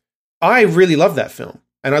 Yeah. I really love that film,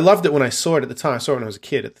 and I loved it when I saw it at the time. I saw it when I was a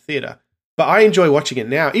kid at the theater. But I enjoy watching it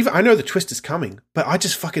now. Even I know the twist is coming, but I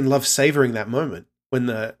just fucking love savoring that moment when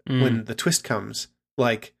the twist comes.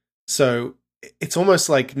 Like, so it's almost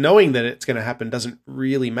like knowing that it's going to happen doesn't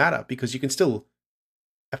really matter because you can still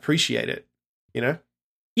appreciate it, you know?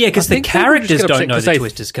 Yeah, because the characters don't know the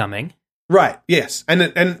twist is coming. Right. Yes. But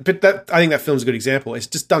I think that film's a good example. It's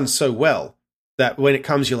just done so well that when it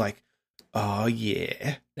comes, you're like, oh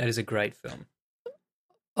yeah, that is a great film.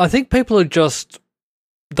 I think people are just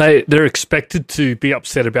they're expected to be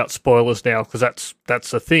upset about spoilers now because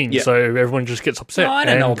that's a thing. Yeah. So everyone just gets upset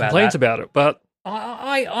and complains about it. But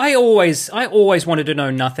I always wanted to know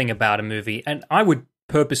nothing about a movie, and I would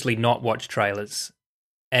purposely not watch trailers.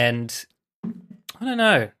 And I don't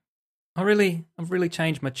know, I've really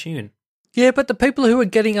changed my tune. Yeah, but the people who are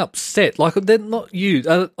getting upset, like, they're not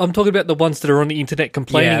you. I'm talking about the ones that are on the internet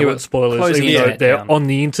complaining about spoilers, even though they're on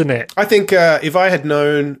the internet. I think if I had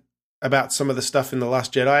known about some of the stuff in The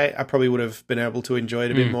Last Jedi, I probably would have been able to enjoy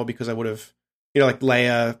it a bit more because I would have, like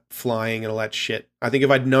Leia flying and all that shit. I think if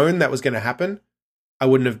I'd known that was going to happen, I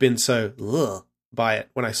wouldn't have been so by it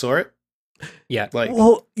when I saw it. Yeah.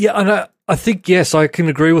 And I think, yes, I can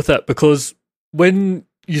agree with that because when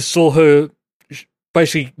you saw her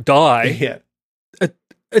basically die,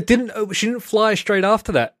 she didn't fly straight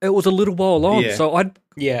after that. It was a little while on, so I'd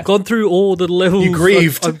gone through all the levels. You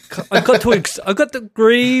grieved. I got to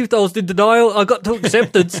grieved. I was in denial. I got to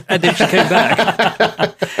acceptance, and then she came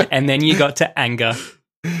back. And then you got to anger.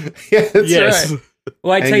 Yeah, that's right.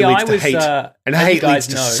 Well, I tell you, I was hate. And hate leads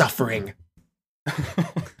to suffering.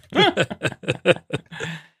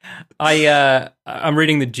 I'm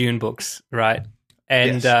reading the Dune books, right?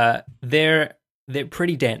 And they're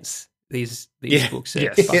pretty dense. These books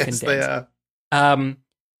are fucking dense. They are. And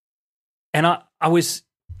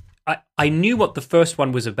I knew what the first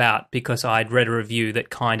one was about because I'd read a review that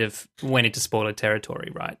kind of went into spoiler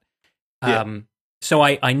territory, right? So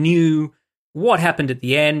I knew what happened at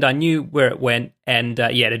the end. I knew where it went, and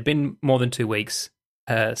it had been more than 2 weeks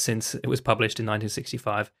since it was published in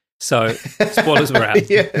 1965. So spoilers were out.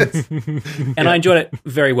 Yes. And I enjoyed it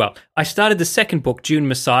very well. I started the second book, Dune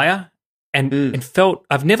Messiah, and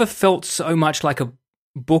I've never felt so much like a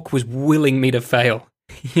book was willing me to fail,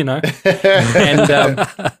 And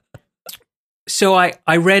so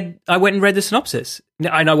I went and read the synopsis.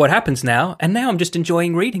 I know what happens now, and now I'm just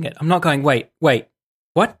enjoying reading it. I'm not going, wait,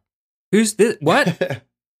 what? Who's this? What?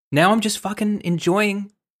 Now I'm just fucking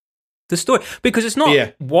enjoying the story because it's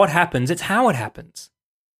not what happens, it's how it happens.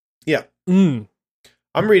 Yeah. I'm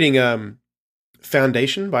reading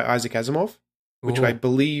Foundation by Isaac Asimov, which I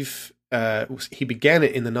believe he began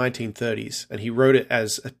it in the 1930s, and he wrote it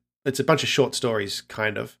it's a bunch of short stories,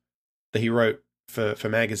 kind of, that he wrote for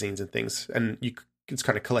magazines and things, and it's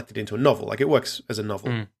kind of collected into a novel. Like, it works as a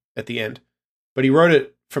novel at the end. But he wrote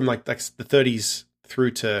it from like the 30s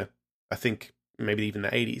through to, I think, maybe even the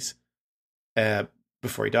 80s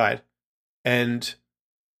before he died. And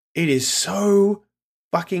it is so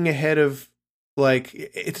fucking ahead of, like,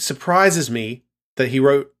 it surprises me that he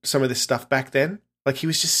wrote some of this stuff back then. Like, he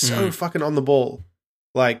was just so fucking on the ball.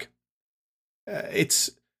 Like, it's,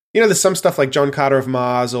 there's some stuff like John Carter of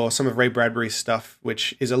Mars or some of Ray Bradbury's stuff,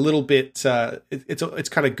 which is a little bit, it's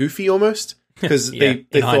kind of goofy almost, because they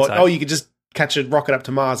thought, you could just catch a rocket up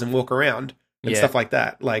to Mars and walk around and stuff like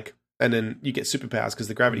that. Like, and then you get superpowers because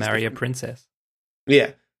the gravity's marry different. a princess.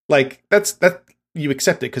 Yeah. Like, that you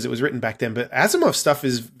accept it because it was written back then, but Asimov's stuff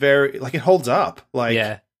is very, like, it holds up.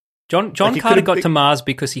 Like, John Carter got to Mars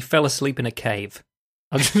because he fell asleep in a cave.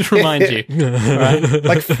 I'll just remind you. Right?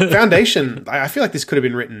 Like, Foundation, I feel like this could have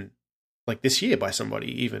been written like this year by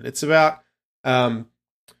somebody even. It's about the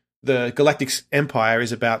Galactic Empire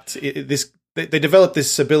is about this. They developed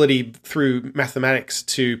this ability through mathematics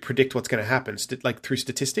to predict what's going to happen, like through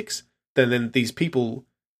statistics. Then these people,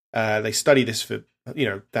 they study this for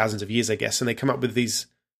thousands of years, I guess, and they come up with these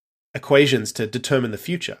equations to determine the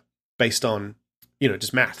future based on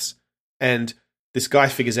just maths. And this guy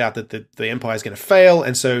figures out that the empire is going to fail,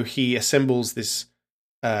 and so he assembles this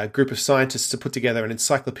group of scientists to put together an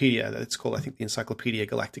encyclopedia. It's called, I think, the Encyclopedia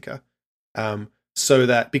Galactica. So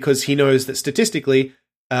that, because he knows that statistically,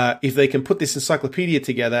 if they can put this encyclopedia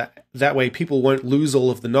together, that way people won't lose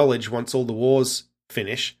all of the knowledge once all the wars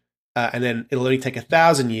finish, and then it'll only take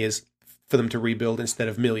 1,000 years for them to rebuild instead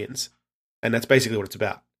of millions. And that's basically what it's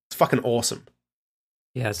about. It's fucking awesome.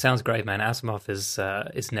 Yeah, it sounds great, man. Asimov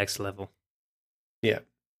is next level. Yeah.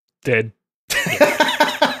 Dead.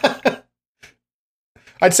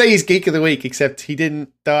 I'd say he's Geek of the Week, except he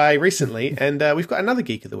didn't die recently, and we've got another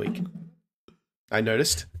Geek of the Week. I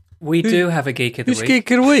noticed. We do have a Geek of the Who's Week.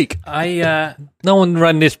 Geek of the Week? No one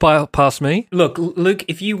ran this past me. Look, Luke,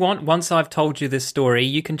 if you want, once I've told you this story,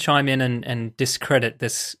 you can chime in and discredit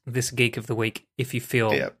this Geek of the Week if you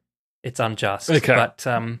feel it's unjust. Okay. But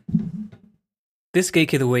this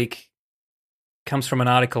Geek of the Week comes from an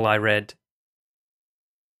article I read,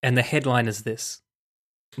 and the headline is this: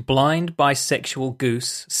 Blind bisexual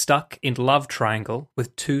goose stuck in love triangle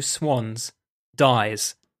with 2 swans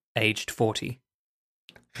dies aged 40.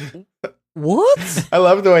 What? I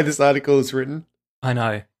love the way this article is written. I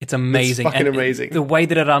know. It's amazing. It's fucking And amazing. The way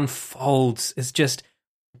that it unfolds is just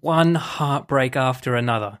one heartbreak after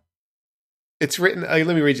another. It's written. Let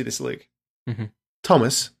me read you this, Luke. Mm-hmm.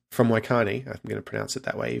 Thomas from Waikani. I'm going to pronounce it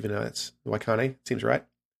that way, even though it's Waikani. Seems right.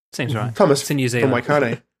 Seems right. Thomas It's in New Zealand. from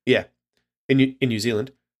Waikani. Yeah, in New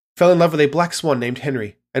Zealand, fell in love with a black swan named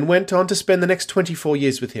Henry and went on to spend the next 24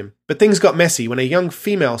 years with him. But things got messy when a young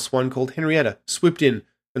female swan called Henrietta swooped in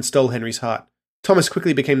and stole Henry's heart. Thomas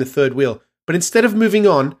quickly became the third wheel, but instead of moving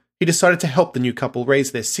on, he decided to help the new couple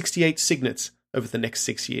raise their 68 cygnets over the next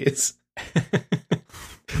 6 years.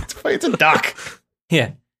 It's a duck.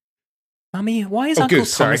 Yeah. Mummy, why is Uncle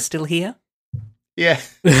goose, sorry. Thomas still here? Yeah.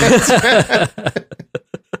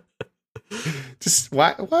 Just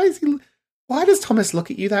why is he? Why does Thomas look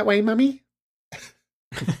at you that way, Mummy?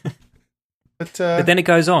 But then it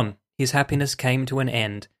goes on. His happiness came to an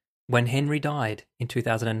end when Henry died in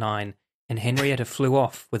 2009, and Henrietta flew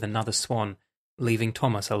off with another swan, leaving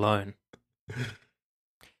Thomas alone.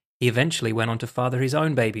 He eventually went on to father his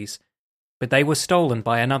own babies, but they were stolen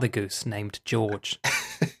by another goose named George.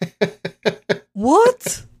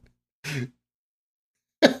 What?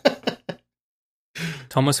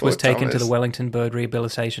 Thomas was Poor taken to Thomas. the Wellington Bird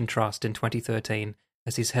Rehabilitation Trust in 2013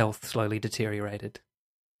 as his health slowly deteriorated.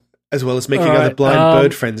 as well as making All other right, blind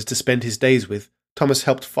bird friends to spend his days with, Thomas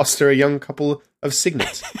helped foster a young couple of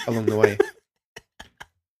cygnets along the way.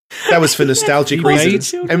 That was for nostalgic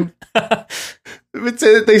reasons. And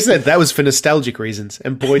they said that was for nostalgic reasons,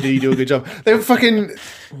 and boy, did he do a good job. They were fucking,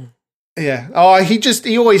 yeah. Oh,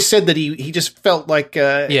 he always said that he just felt like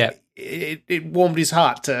it warmed his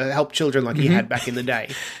heart to help children like he had back in the day.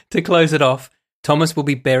 To close it off, Thomas will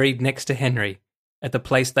be buried next to Henry at the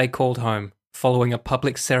place they called home, following a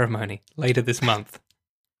public ceremony later this month.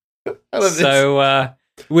 I love this. So,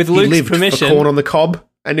 with He Luke's lived permission, for corn on the cob,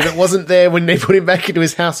 and if it wasn't there when they put him back into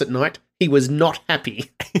his house at night, he was not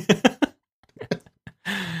happy.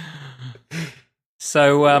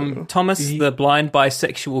 So, Thomas, the blind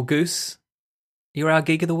bisexual goose, you're our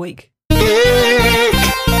Geek of the Week.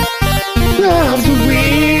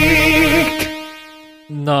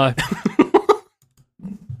 No.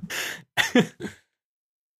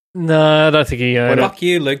 No, I don't think he earned it. Fuck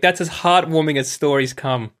you, Luke. That's as heartwarming as stories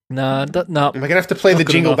come. No. Am I going to have to play Not the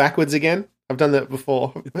good jingle enough. backwards again? I've done that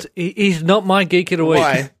before. He's not my Geek of the Week.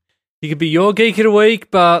 Why? He could be your Geek of the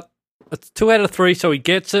Week, but it's 2 out of 3, so he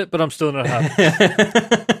gets it, but I'm still not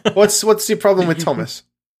happy. What's your problem with Thomas?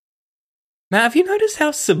 Now, have you noticed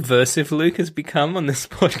how subversive Luke has become on this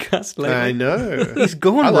podcast lately? I know. He's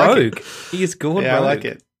gone I like rogue. He has gone rogue. Yeah, I like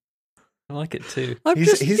it. I like it too.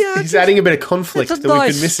 He's adding a bit of conflict it's a that nice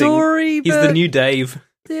we've been missing. story, He's but the new Dave.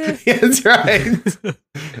 yeah. Yeah, that's right.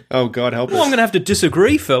 Oh, God, help Well, I'm us. going to have to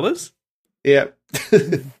disagree, fellas. Yeah.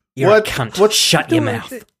 You're What- a cunt. what- Shut your do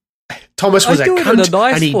mouth. it. Thomas was I a do it in cunt, a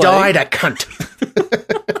nice and he way. died a cunt.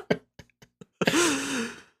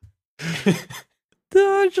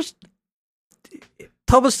 No,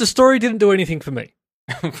 Thomas, the story didn't do anything for me.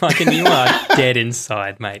 Fucking you are dead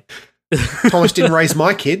inside, mate. Thomas didn't raise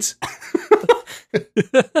my kids.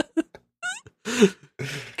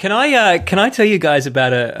 Can I tell you guys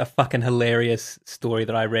about a fucking hilarious story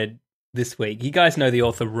that I read this week? You guys know the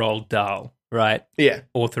author Roald Dahl, right? Yeah.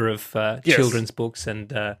 Author of Yes. children's books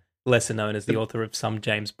and lesser known as the author of some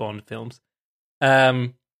James Bond films.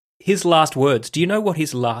 His last words. Do you know what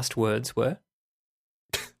his last words were?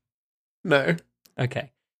 No.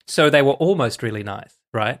 Okay. So they were almost really nice,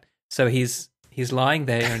 right? So he's lying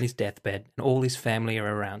there on his deathbed and all his family are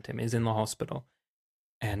around him. He's in the hospital.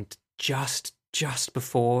 And just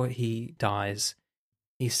before he dies,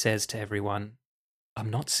 he says to everyone,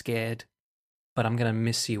 "I'm not scared, but I'm going to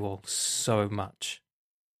miss you all so much."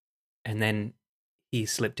 And then he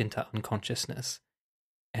slipped into unconsciousness.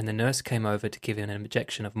 And the nurse came over to give him an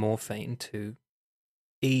injection of morphine to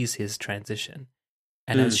ease his transition.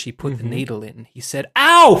 And as she put the needle in, he said,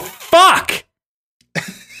 "Ow, fuck!"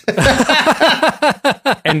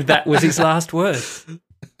 And that was his last words.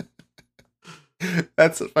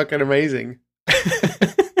 That's fucking amazing.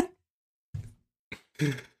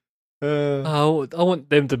 I want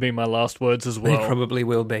them to be my last words as They well. probably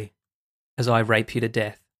will be, as I rape you to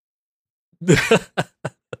death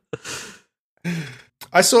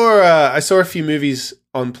I saw a few movies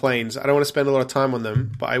on planes. I don't want to spend a lot of time on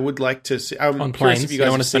them, but I would like to see. I'm On curious planes. if You you guys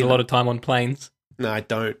don't want have to spend seen a lot them. of time on planes. No, I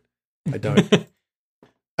don't.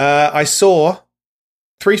 I saw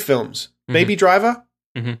 3 films: Baby Driver,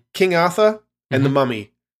 Mhm. King Arthur, and The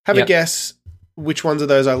Mummy. Have a Yep. guess which ones of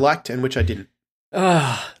those I liked and which I didn't.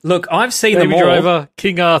 Look, I've seen Baby them all. Driver,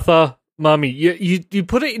 King Arthur, Mummy. You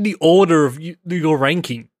put it in the order of your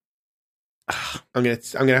ranking. I'm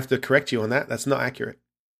gonna have to correct you on that. That's not accurate.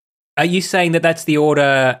 Are you saying that that's the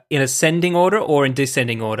order in ascending order or in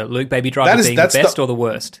descending order? Luke, Baby Driver being the that's best or the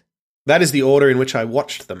worst? That is the order in which I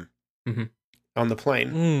watched them Mhm. on the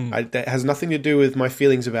plane. That has nothing to do with my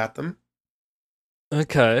feelings about them.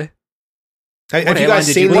 Okay. Have What you airline guys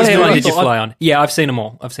did seen you, what these airline movies? did you fly on? Yeah, I've seen them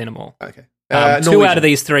all. Okay. 2 out Norwegian. of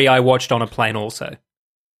these 3 I watched on a plane also.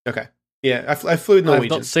 Okay. Yeah, I flew with I've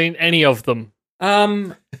Norwegian. not seen any of them.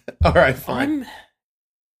 All right, fine.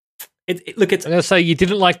 Look, I'm going to say you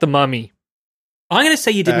didn't like The Mummy. I'm going to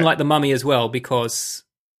say you didn't like The Mummy as well because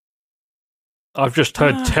I've just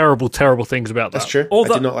heard terrible, terrible things about that. That's true. All I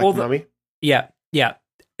the- did not like all the the- Mummy. yeah, yeah,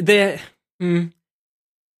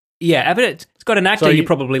 but it's got an actor So you you-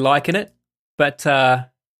 probably like in it, but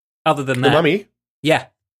other than The that, Mummy? yeah,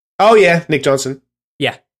 Oh, yeah, Nick Johnson.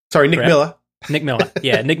 yeah, Sorry, Nick Correct. Miller. Nick Miller,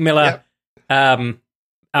 yeah, Nick Miller. After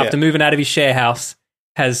Yeah. moving out of his share house,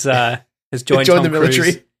 has joined Joined Tom the Cruise.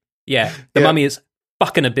 military. Yeah, The Yeah. Mummy is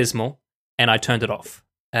fucking abysmal, and I turned it off.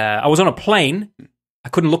 I was on a plane, I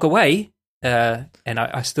couldn't look away, and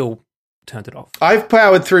I still turned it off. I've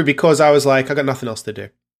powered through because I was like, I got nothing else to do.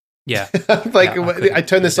 Yeah, Like, Yeah, I couldn't I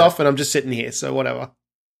turned this do that. off and I'm just sitting here, so whatever.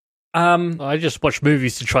 I just watch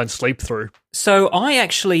movies to try and sleep through. So I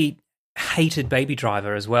actually hated Baby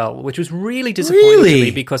Driver as well, which was really disappointing to Really?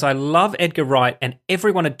 me because I love Edgar Wright and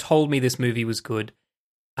everyone had told me this movie was good.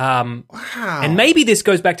 Wow. And maybe this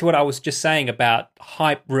goes back to what I was just saying about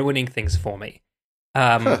hype ruining things for me.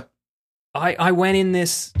 I went in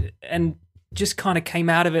this and just kind of came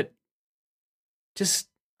out of it just,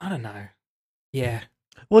 I don't know. Yeah.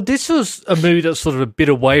 Well, this was a movie that's sort of a bit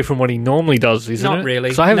away from what he normally does, isn't it? Not really.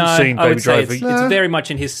 'Cause I haven't No, seen I Baby would say Driver. it's very much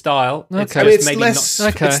in his style. It's Okay. I mean, just it's maybe less,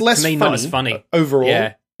 not- okay. it's less to me, funny, not as funny. overall.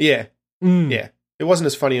 Yeah. Yeah. Mm. Yeah. It wasn't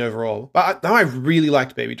as funny overall. But I really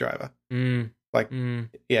liked Baby Driver.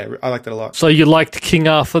 Yeah, I liked it a lot. So you liked King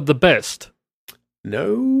Arthur the best?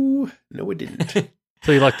 No, it didn't.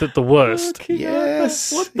 So you liked it the worst?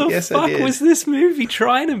 Yes. What the Yes, I fuck did. was this movie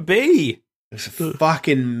trying to be? It was a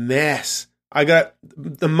fucking mess.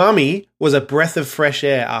 The Mummy was a breath of fresh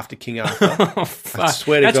air after King Arthur. Oh, fuck.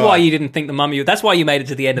 swear to That's God. why you didn't think the Mummy. That's why you made it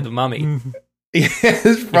to the end of the Mummy.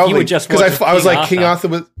 Yes, probably. were just because watching I was King like, King Arthur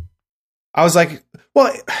was. I was like,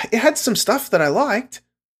 well, it had some stuff that I liked,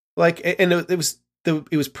 like, and it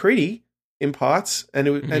was pretty in parts, and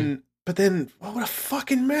it and but then what a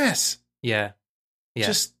fucking mess. Yeah.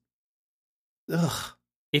 Just, ugh.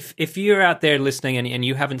 If you're out there listening and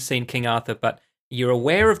you haven't seen King Arthur, but you're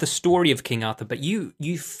aware of the story of King Arthur, but you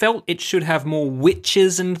felt it should have more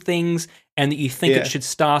witches and things, and that you think Yeah. it should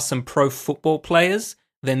star some pro football players,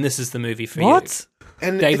 then this is the movie for What?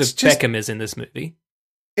 And you. David it's just, Beckham is in this movie.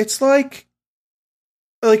 It's like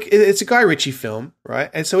it's a Guy Ritchie film, right?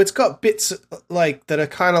 And so it's got bits like that are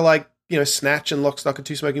kind of like, you know, Snatch and Lock, Stock and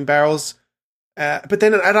Two Smoking Barrels. But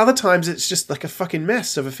then at other times it's just like a fucking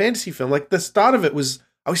mess of a fantasy film. Like the start of it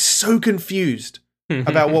I was so confused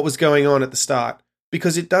about what was going on at the start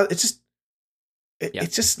because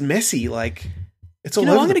it's just messy. Like it's all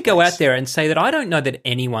over. I'm going to the go place. out there and say that I don't know that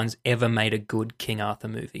anyone's ever made a good King Arthur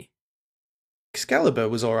movie. Excalibur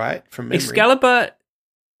was all right from memory. Excalibur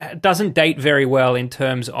doesn't date very well in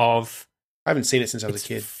terms of I haven't seen it since I was it's a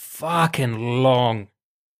kid. fucking long.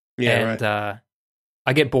 Yeah, and right.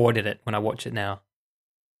 I get bored at it when I watch it now.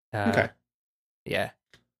 Okay. Yeah.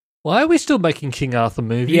 Why are we still making King Arthur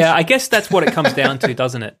movies? Yeah, I guess that's what it comes down to,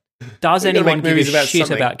 doesn't it? Does We're gonna anyone make give a movies about shit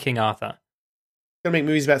something. about King Arthur? Gonna make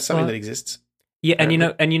movies about something What? that exists. Yeah, and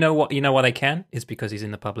you know what? You know why they can? Is because he's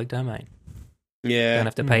in the public domain. You Yeah. don't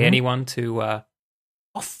have to pay anyone to.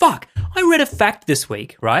 Oh fuck! I read a fact this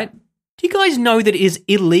week. Right? Do you guys know that it is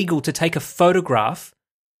illegal to take a photograph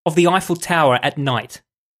of the Eiffel Tower at night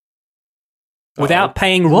without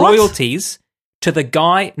paying What? royalties to the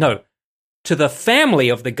guy? No, to the family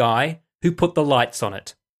of the guy who put the lights on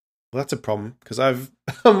it. Well, that's a problem because I've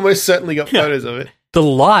almost certainly got photos of it. The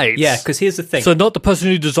lights? Yeah, because here's the thing. So not the person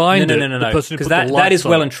who designed it. No. The person who Because put the that lights is on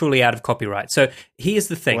well it. and truly out of copyright. So here's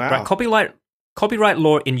the thing, Wow. right? Copyright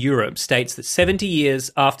law in Europe states that 70 years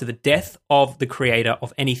after the death of the creator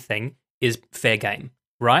of anything is fair game,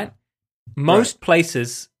 right? Most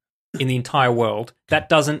places in the entire world, that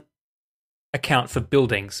doesn't account for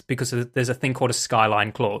buildings because there's a thing called a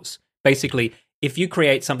skyline clause. Basically, if you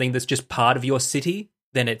create something that's just part of your city,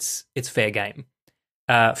 then it's fair game.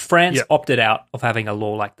 France opted out of having a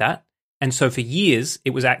law like that, and so for years it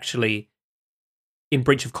was actually in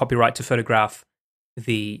breach of copyright to photograph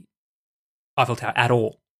the Eiffel Tower at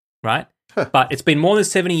all, right? Huh. But it's been more than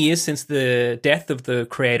 70 years since the death of the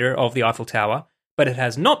creator of the Eiffel Tower, but it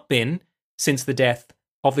has not been since the death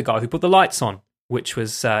of the guy who put the lights on, which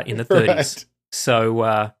was in the 30s. Right.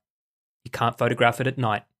 So you can't photograph it at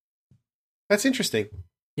night. That's interesting.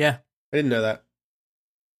 Yeah. I didn't know that.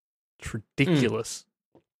 It's ridiculous.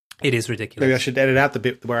 It is ridiculous. Maybe I should edit out the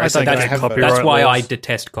bit where I I say don't I get have copyright. That's why I laws.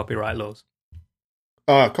 detest copyright laws.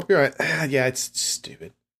 Oh, copyright. Yeah, it's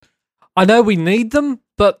stupid. I know we need them,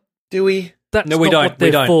 but Do we? that's No, we not don't. what they're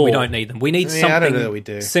We don't. for. We don't need them. We need Yeah, I don't know that something we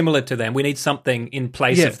do. similar to them. We need something in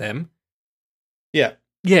place Yeah. of them. Yeah.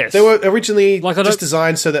 Yes. They were originally Like, I just don't-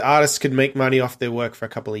 designed so that artists could make money off their work for a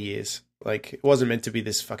couple of years. Like, it wasn't meant to be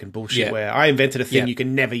this fucking bullshit Yeah. where I invented a thing, Yeah. you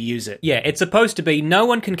can never use it. Yeah, it's supposed to be no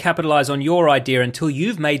one can capitalize on your idea until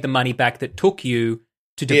you've made the money back that took you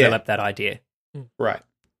to develop that idea. Right.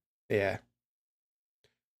 Yeah.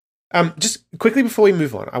 Just quickly before we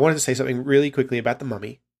move on, I wanted to say something really quickly about The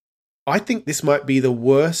Mummy. I think this might be the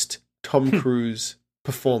worst Tom Cruise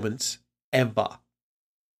performance ever.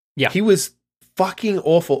 Yeah. He was fucking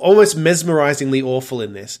awful, almost mesmerizingly awful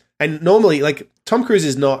in this. And normally, like, Tom Cruise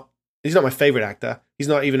he's not my favorite actor. He's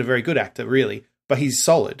not even a very good actor, really, but he's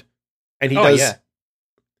solid. And he Oh, does. yeah.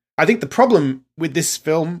 I think the problem with this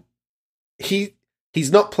film, he's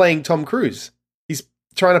not playing Tom Cruise. He's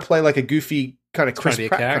trying to play like a goofy kind of Trying Chris to be a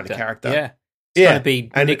Pratt character. kind of character. Yeah. It's Yeah. trying to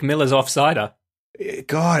be And- Nick Miller's Offsider.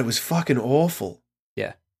 God, it was fucking awful.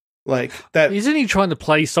 Yeah. Like that. Isn't he trying to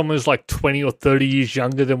play someone who's like 20 or 30 years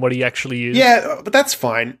younger than what he actually is? Yeah, but that's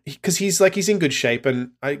fine because he's in good shape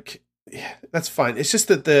and that's fine. It's just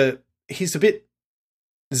that he's a bit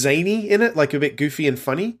zany in it, like a bit goofy and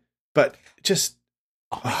funny, but just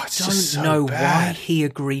it's Don't just so know why bad. he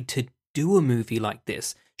agreed to do a movie like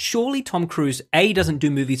this. Surely Tom Cruise, A, doesn't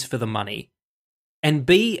do movies for the money, and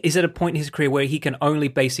B, is at a point in his career where he can only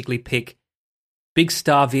basically pick big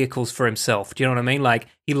star vehicles for himself. Do you know what I mean? Like,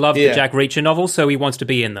 he loved the Yeah. Jack Reacher novels, so he wants to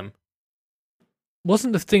be in them.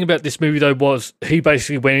 Wasn't the thing about this movie, though, was he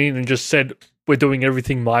basically went in and just said, we're doing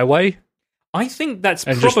everything my way? I think that's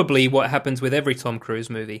And just- probably what happens with every Tom Cruise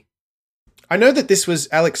movie. I know that this was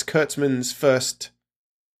Alex Kurtzman's first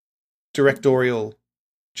directorial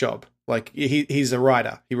job. Like he's a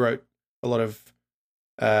writer. He wrote a lot of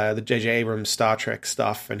the J.J. Abrams Star Trek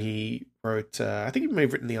stuff, and he wrote I think he may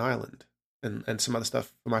have written The Island and some other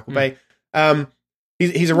stuff for Michael Bay.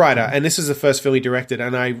 He's a writer, and this is the first film he directed.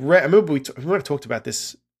 And I remember we might have talked about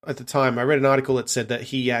this at the time. I read an article that said that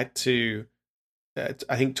he had to.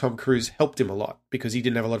 I think Tom Cruise helped him a lot because he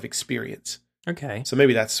didn't have a lot of experience. Okay. So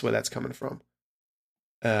maybe that's where that's coming from.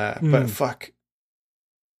 But fuck,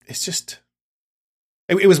 it's just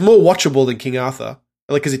it was more watchable than King Arthur,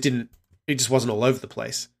 like because it just wasn't all over the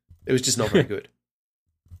place. It was just not very good.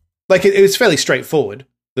 Like it was fairly straightforward.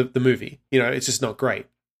 The movie, it's just not great.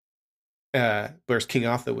 Whereas King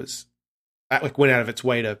Arthur was went out of its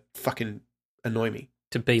way to fucking annoy me.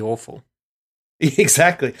 To be awful.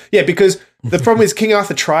 Exactly. Yeah, because the problem is King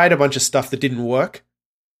Arthur tried a bunch of stuff that didn't work.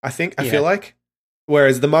 I feel like.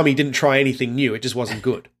 Whereas The Mummy didn't try anything new. It just wasn't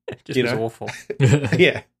good. It just was awful.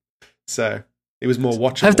 Yeah. So it was more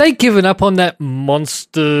watchable. Have they given up on that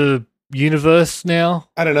monster universe now?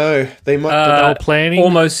 I don't know. They might That they were planning?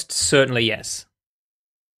 Almost certainly yes.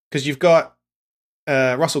 because you've got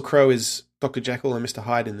Russell Crowe is Dr. Jekyll and Mr.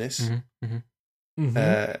 Hyde in this.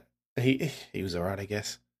 Mhm. He was alright, I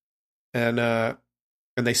guess. And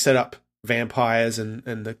they set up vampires and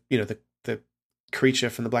the the creature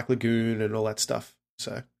from the Black Lagoon and all that stuff.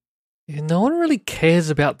 So Yeah, no one really cares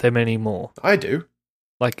about them anymore. I do.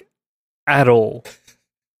 Like, at all.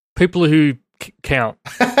 People who count.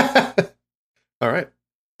 All right.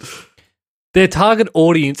 Their target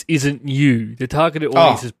audience isn't you. Their target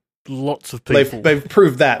audience is lots of people. They've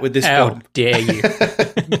proved that with this How film. dare you?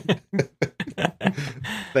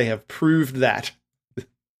 They have proved that.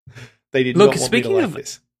 They did Look, not want speaking me to of- like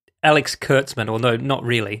this. Alex Kurtzman, or no, not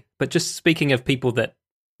really, but just speaking of people that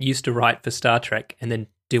used to write for Star Trek and then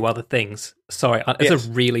do other things. Sorry, it's Yes.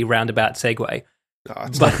 a really roundabout segue. Oh,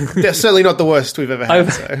 it's they're certainly not the worst we've ever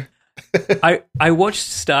had. So. I watched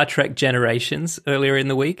Star Trek Generations earlier in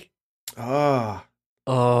the week. Oh,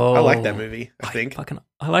 Oh, I like that movie. I think.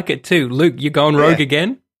 I like it too. Luke, you going rogue Yeah.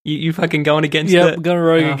 again? You fucking going against Yep, the... I'm going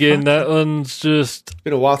rogue Oh, again. fuck. That one's just... It's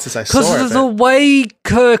been a while since I saw Because it. of the way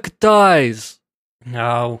Kirk dies.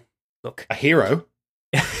 No. Look, A hero.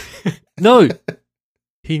 No.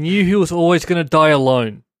 He knew he was always going to die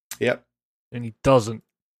alone, Yep. and he doesn't.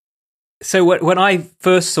 So when I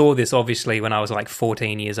first saw this, obviously, when I was like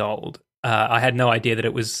 14 years old, I had no idea that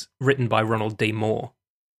it was written by Ronald D. Moore,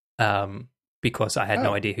 because I had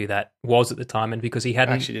no idea who that was at the time, and because he I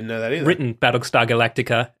hadn't actually didn't know that either. written Battlestar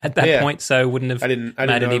Galactica at that point, so wouldn't have I didn't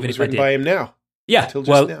mattered know it even was if I written did. by him now. Yeah, Until just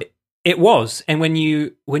well, now. it was, and when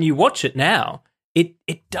you watch it now, it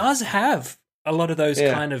does have a lot of those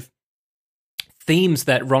kind of themes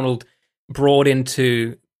that Ronald brought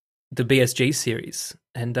into the BSG series,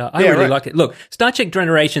 and I really like it. Look, Star Trek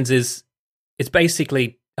Generations it's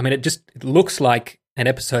basically, I mean, it looks like an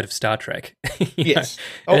episode of Star Trek. Yes.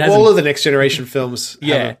 All of the Next Generation films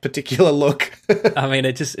have a particular look. I mean,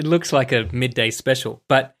 it looks like a midday special,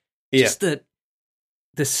 but just the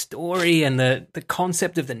story and the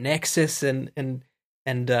concept of the Nexus and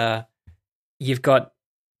you've got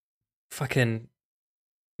fucking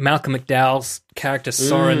Malcolm McDowell's character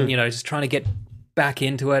Soren, just trying to get back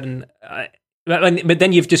into it, but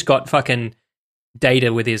then you've just got fucking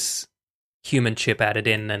Data with his human chip added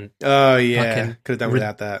in, and could have done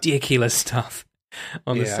without that ridiculous stuff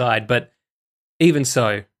on the side. But even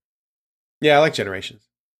so, I like Generations.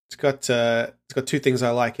 It's got 2 things I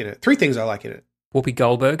like in it. 3 things I like in it. Whoopi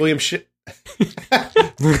Goldberg, William Shatner,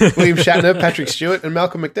 Patrick Stewart, and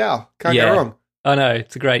Malcolm McDowell. Can't go wrong. I know,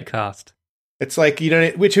 it's a great cast. It's like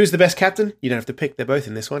who's the best captain? You don't have to pick. They're both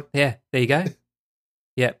in this one. Yeah, there you go.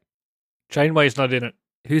 Yep. Janeway's not in it.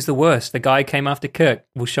 Who's the worst? The guy who came after Kirk.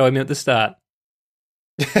 We'll show him at the start.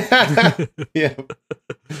 Yeah.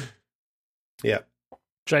 Yeah.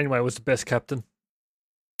 Janeway was the best captain.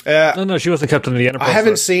 No, she wasn't captain of the Enterprise. I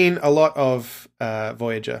haven't seen a lot of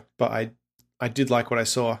Voyager, but I did like what I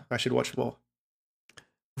saw. I should watch more.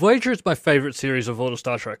 Voyager is my favourite series of all the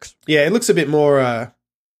Star Treks. Yeah, it looks a bit more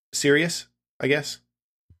serious, I guess.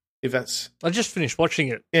 If that's... I just finished watching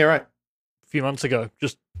it Yeah, right. a few months ago.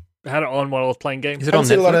 Just had it on while I was playing games. Is it I on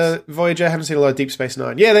haven't seen a lot Netflix? of Voyager. I haven't seen a lot of Deep Space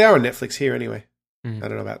Nine. Yeah, they are on Netflix here anyway. I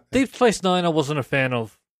don't know about that. Deep Space Nine I wasn't a fan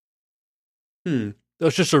of. Hmm. It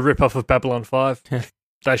was just a rip-off of Babylon 5.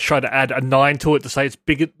 They tried to add a 9 to it to say it's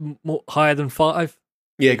bigger, higher than 5.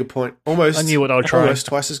 Yeah, good point. Almost. I knew what I would try. Almost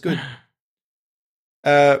twice as good.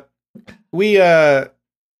 Have you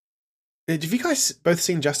guys both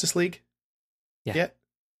seen Justice League? Yeah.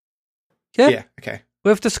 Yeah. Okay.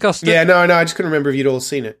 We've discussed it. Yeah, no, I just couldn't remember if you'd all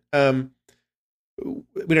seen it.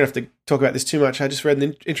 We don't have to talk about this too much. I just read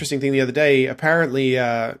an interesting thing the other day. Apparently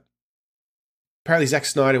Zack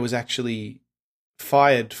Snyder was actually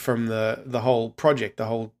fired from the whole project, the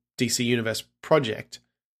whole DC Universe project.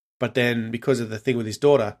 But then, because of the thing with his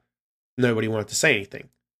daughter, nobody wanted to say anything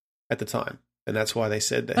at the time, and that's why they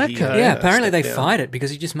said that. Okay. Yeah, apparently they stepped fired it because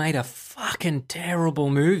he just made a fucking terrible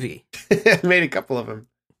movie. down. Made a couple of them,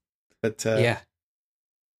 but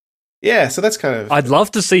Yeah, so that's kind of. I'd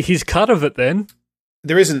love to see his cut of it then.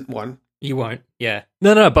 There isn't one. you won't. Yeah.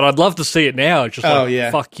 No, but I'd love to see it now. Just Oh, like,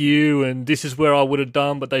 yeah. fuck you, and this is where I would have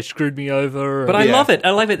done, but they screwed me over. But and- I Yeah. love it.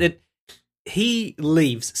 I love it that he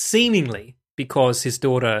leaves seemingly because his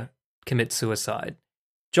daughter commits suicide.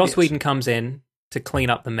 Joss Yes. Whedon comes in to clean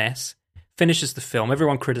up the mess, finishes the film.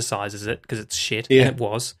 Everyone criticizes it because it's shit, Yeah. and it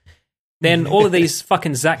was. Then all of these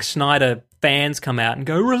fucking Zack Snyder fans come out and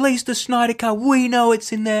go, release the Snyder Cut. We know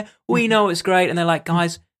it's in there. We know it's great. And they're like,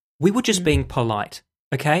 guys, we were just being polite,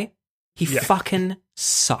 okay? He fucking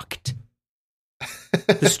sucked.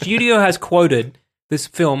 The studio has quoted this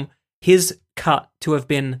film, his cut, to have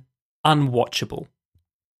been unwatchable.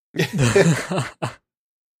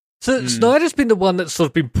 So Snyder's been the one that's sort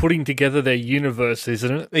of been putting together their universe,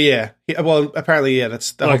 isn't it? Yeah. Well, apparently,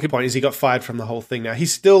 that's the Like whole point. Is he got fired from the whole thing now?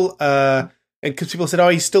 He's still. And because people said, "Oh,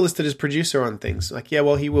 he's still listed as producer on things." Like, yeah,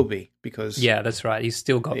 well, he will be because. Yeah, that's right. He's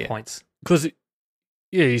still got Yeah. points. Because,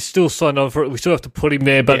 he's still signed on for it. We still have to put him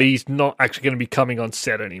there, but Yeah. he's not actually going to be coming on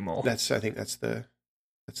set anymore. I think that's the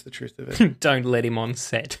truth of it. Don't let him on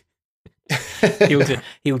set.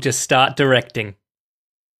 He'll just start directing.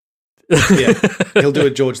 Yeah, he'll do a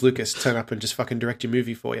George Lucas, turn up and just fucking direct your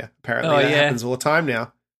movie for you. Apparently, that happens all the time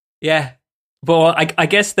now. Yeah. Well, I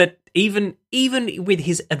guess that even with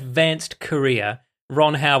his advanced career,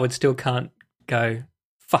 Ron Howard still can't go,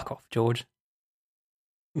 fuck off, George.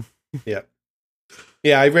 Yeah.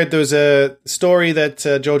 Yeah, I read there was a story that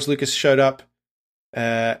George Lucas showed up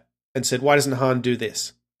and said, "Why doesn't Han do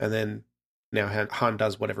this?" And then now Han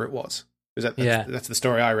does whatever it was. That's the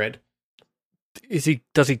story I read.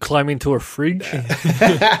 Does he climb into a fridge?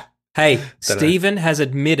 Hey, Steven has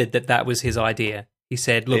admitted that was his idea. He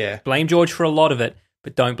said, look, blame George for a lot of it,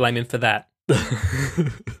 but don't blame him for that.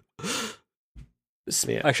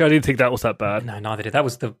 Yeah. Actually, I didn't think that was that bad. No, neither did. That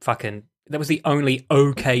was the fucking That was the only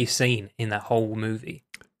okay scene in that whole movie.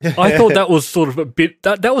 I thought that was sort of a bit...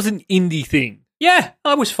 That was an indie thing. Yeah,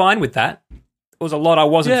 I was fine with that. There was a lot I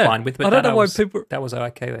wasn't fine with, but I don't know why people... that was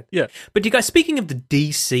okay with. Yeah. But you guys, speaking of the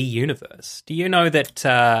DC universe, do you know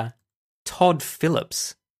that Todd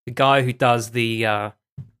Phillips, the guy who does the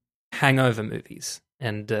Hangover movies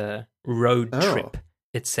and Road Trip,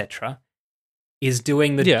 etc., is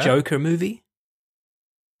doing the Joker movie?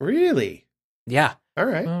 Really? Yeah. All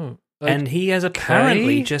right. Oh, and he has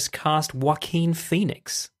apparently just cast Joaquin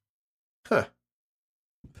Phoenix. Huh.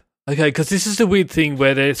 Okay, because this is the weird thing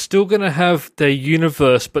where they're still going to have their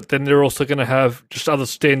universe, but then they're also going to have just other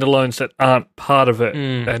standalones that aren't part of it,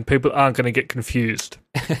 and people aren't going to get confused.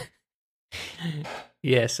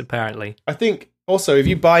 Yes, apparently. I think also if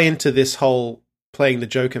you buy into this whole playing the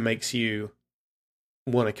Joker makes you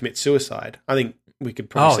want to commit suicide, I think we could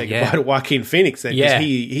probably say goodbye to Joaquin Phoenix then, because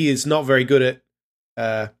he is not very good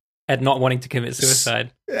at not wanting to commit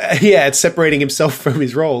suicide. At separating himself from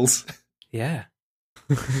his roles. Yeah.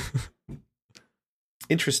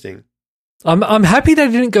 Interesting. I'm happy they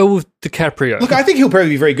didn't go with DiCaprio. Look, I think he'll probably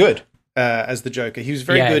be very good as the Joker. He was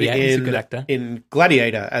very good he's a good actor. in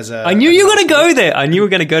Gladiator as a... I knew you were going to go there. I knew you were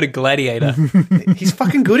going to go to Gladiator. He's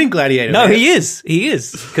fucking good in Gladiator. No, man. he is. He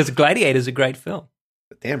is. Because Gladiator's a great film.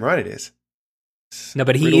 Damn right it is. No,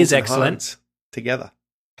 but he Riddles is and excellent. Hans together.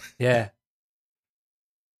 Yeah.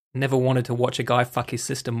 Never wanted to watch a guy fuck his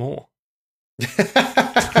sister more. I'm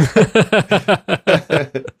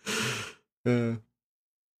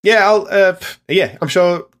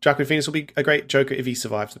sure Joaquin Phoenix will be a great Joker if he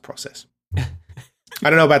survives the process. I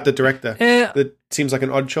don't know about the director. That seems like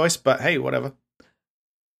an odd choice, but hey, whatever.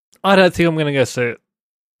 I don't think I'm going to go see it.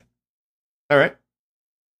 All right.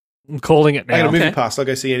 I'm calling it now. I got a movie pass. I'll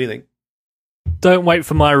go see anything. Don't wait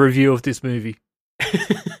for my review of this movie.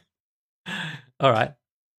 All right.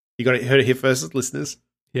 You got it, heard it here first, listeners.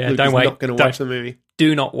 Yeah, Luke don't wait. Not going to watch the movie.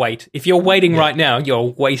 Do not wait. If you're waiting right now, you're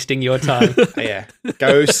wasting your time. Yeah,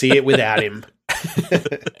 go see it without him.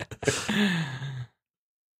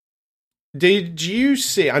 Did you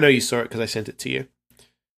see? I know you saw it because I sent it to you.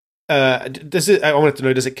 Does it? I wanted to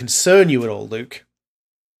know. Does it concern you at all, Luke,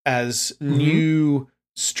 as new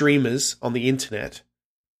streamers on the internet,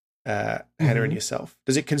 Hannah and yourself?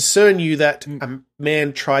 Does it concern you that a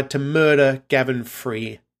man tried to murder Gavin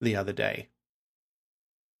Free the other day?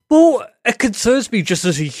 Well, it concerns me just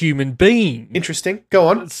as a human being. Interesting. Go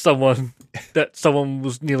on. Someone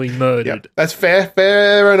was nearly murdered. Yep, that's fair.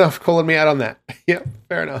 Fair enough. Calling me out on that. Yep,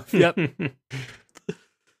 fair enough. Yep.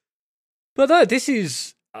 But no, this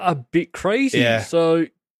is a bit crazy. Yeah. So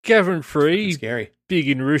Gavin Free, scary, big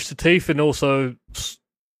in Rooster Teeth and also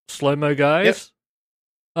slow-mo guys.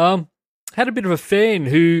 Yep. Had a bit of a fan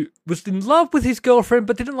who was in love with his girlfriend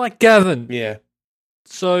but didn't like Gavin. Yeah.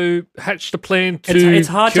 So hatched a plan to It's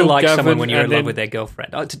hard to like Gavin someone when you're in love with their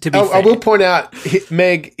girlfriend. To be fair. I will point out,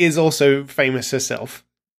 Meg is also famous herself.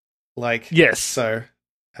 Yes. So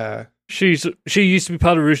she used to be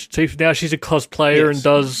part of Rooster Teeth. Now she's a cosplayer and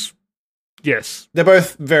does. Yes. They're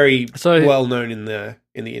both very well known in the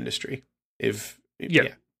industry. Yeah.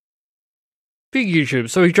 Big YouTube.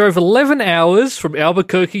 So he drove 11 hours from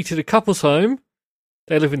Albuquerque to the couple's home.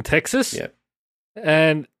 They live in Texas. Yeah.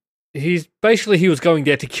 And he was going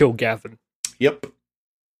there to kill Gavin. Yep.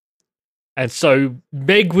 And so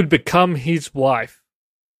Meg would become his wife.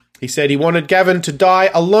 He said he wanted Gavin to die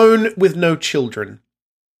alone with no children.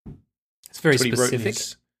 It's very specific.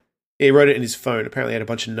 He wrote it in his phone. Apparently he had a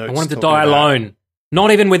bunch of notes. I wanted to die alone.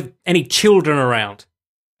 Not even with any children around.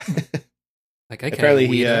 Okay, apparently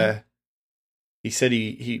he said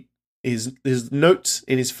his notes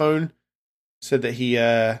in his phone said that he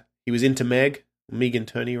was into Megan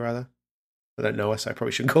Turney, rather. I don't know her, so I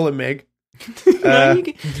probably shouldn't call her Meg. Well,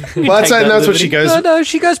 that's what she goes. No,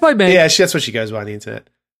 she goes by Meg. Yeah, that's what she goes by on the internet.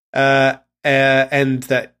 And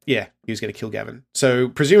that, he was going to kill Gavin. So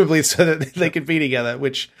presumably so that they could be together,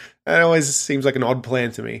 which always seems like an odd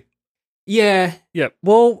plan to me. Yeah. Yeah.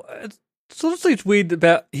 Well, it sort of seems weird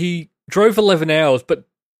about he drove 11 hours, but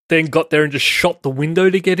then got there and just shot the window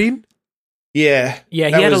to get in. Yeah. Yeah,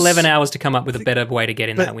 he had 11 hours to come up with a better way to get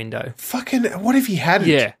in that window. Fucking, what if he hadn't?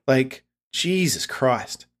 Yeah. Like, Jesus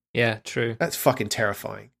Christ. Yeah, true. That's fucking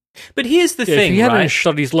terrifying. But here's the thing, if he hadn't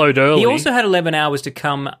shot his load early. He also had 11 hours to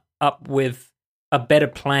come up with a better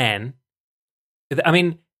plan. I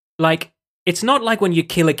mean, like, it's not like when you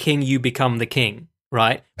kill a king, you become the king,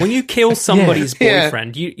 right? When you kill somebody's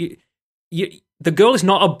boyfriend, you the girl is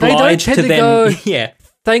not obliged to then... Go,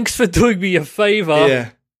 thanks for doing me a favor. Yeah.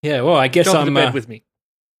 Yeah, well, I guess Come I'm to bed with me.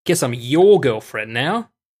 Guess I'm your girlfriend now.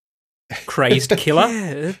 Crazed killer.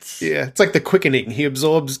 It's like the quickening. He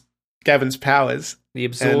absorbs Gavin's powers. He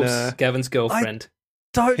absorbs And, Gavin's girlfriend.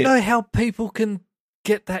 Don't know how people can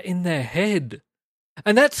get that in their head.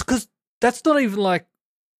 And that's because that's not even like,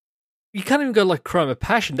 you can't even go like crime of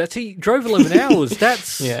passion. That's he drove 11 hours.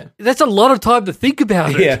 That's that's a lot of time to think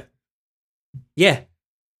about it. Yeah. Yeah.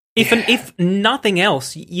 If nothing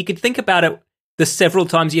else, you could think about it the several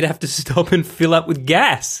times you'd have to stop and fill up with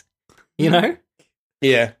gas. You know?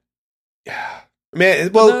 Yeah.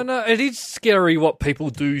 Man, well, No, it is scary what people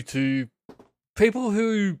do to people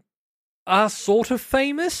who are sort of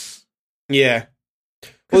famous. yeah.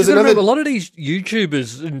 Because Well, remember, a lot of these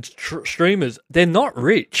YouTubers and streamers, they're not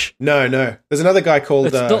rich. No. There's another guy called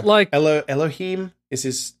It's not like Elohim is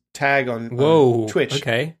his tag on Whoa. Twitch.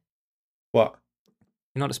 Okay. What?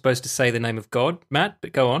 You're not supposed to say the name of God, Matt,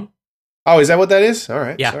 but go on. Oh, is that what that is? All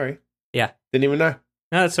right. Yeah. Sorry. Yeah. Didn't even know.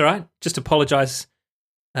 No, that's all right. Just apologize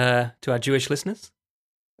to our Jewish listeners.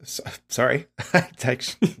 Sorry. I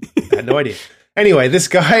had no idea. Anyway, this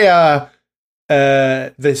guy,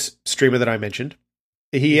 this streamer that I mentioned,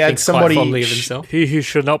 he had Thinks quite somebody. fondly of himself. he who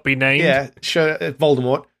should not be named. Yeah,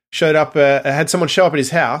 Voldemort showed up, had someone show up at his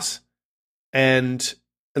house and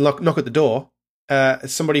knock at the door.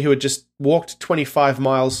 Somebody who had just walked 25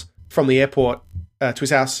 miles from the airport to his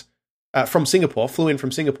house from Singapore, flew in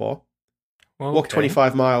from Singapore, walked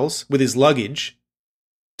 25 miles with his luggage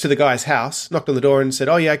to the guy's house, knocked on the door and said,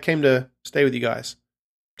 "Oh yeah, I came to stay with you guys."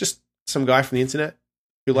 Just some guy from the internet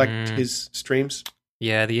who liked his streams.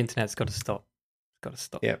 Yeah, the internet's got to stop. Got to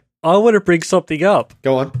stop. Yeah. I want to bring something up.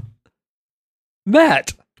 Go on.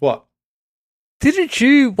 Matt, What? didn't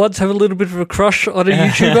you once have a little bit of a crush on a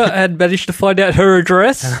YouTuber and managed to find out her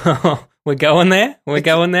address? We're going there? We're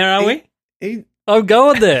going there, are we? I'm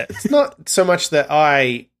going there. It's not so much that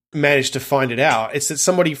I managed to find it out; it's that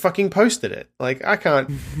somebody fucking posted it. Like I can't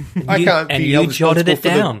And be you held jotted it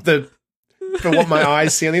responsible down. for what my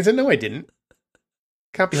eyes see on the internet. No, I didn't.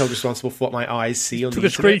 Can't be held responsible for what my eyes see on Took the a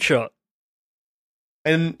internet. screenshot.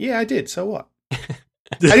 And yeah, I did. So what? I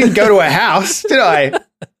didn't go to a house, did I?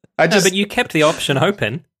 I No, just but you kept the option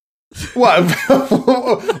open. what?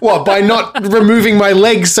 What by not removing my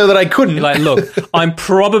legs so that I couldn't? You're like, look, I'm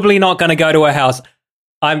probably not going to go to her house.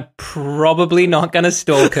 I'm probably not going to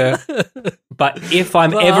stalk her. But if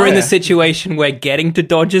I'm ever in the situation where getting to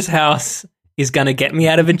Dodger's house is going to get me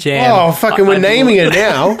out of a jam. Oh, fucking, we're I'd naming it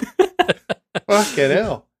now. Fucking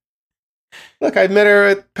hell. Look, I met her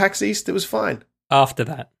at PAX East. It was fine. After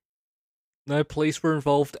that. No police were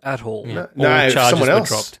involved at all. Yeah. No, All charges someone were else.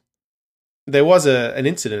 dropped. There was an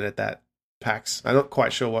incident at that PAX. I'm not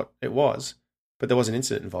quite sure what it was, but there was an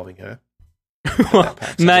incident involving her.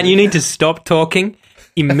 Matt, you need to stop talking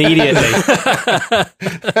immediately.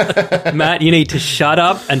 Matt, you need to shut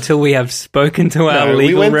up until we have spoken to our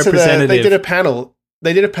legal representative. They did a panel.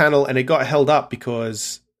 They did a panel, and it got held up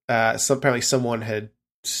because apparently someone had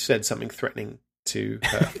said something threatening to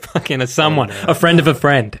her. Fucking a friend of a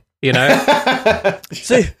friend, you know?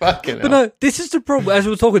 See, Fucking but hell. no, this is the problem. As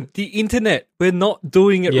we were talking, the internet, we're not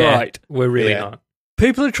doing it right. We're really Yeah. not.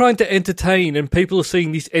 People are trying to entertain, and people are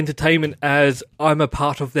seeing this entertainment as I'm a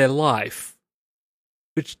part of their life,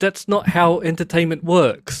 which that's not how entertainment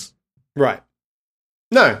works. Right.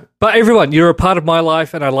 No. But everyone, you're a part of my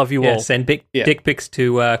life, and I love you Yeah, all. send Yeah. dick pics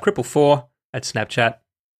to Cripple4 at Snapchat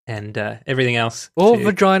and everything else. Or to-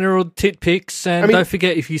 vagina or tit pics, and I mean- don't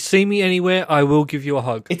forget, if you see me anywhere, I will give you a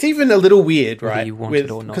hug. It's even a little weird, Whether right? you want it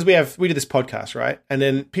or not. Because we do this podcast, right? And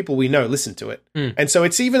then people we know listen to it. Mm. And so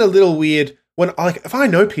it's even a little weird when, like, if I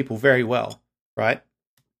know people very well, right?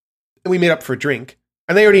 And we meet up for a drink,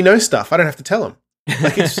 and they already know stuff. I don't have to tell them.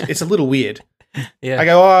 Like, it's a little weird. yeah. I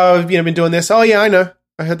go, oh, I've been doing this. Oh, yeah, I know.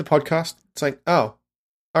 I heard the podcast. It's like, oh,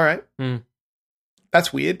 all right. Mm.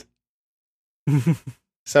 That's weird.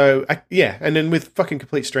 So, yeah. And then with fucking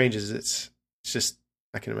complete strangers, it's just,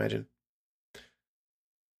 I can imagine.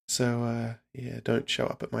 So, yeah, don't show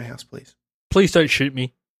up at my house, please. Please don't shoot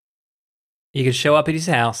me. You can show up at his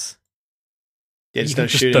house. Yeah, just You don't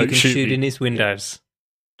just shoot don't You can shoot shoot me. in his windows.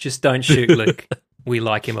 Just don't shoot, Luke. We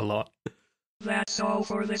like him a lot. That's all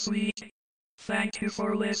for this week. Thank you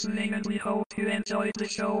for listening and we hope you enjoyed the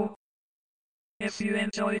show. If you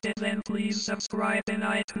enjoyed it then please subscribe in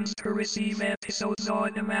iTunes to receive episodes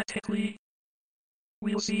automatically.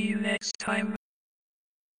 We'll see you next time.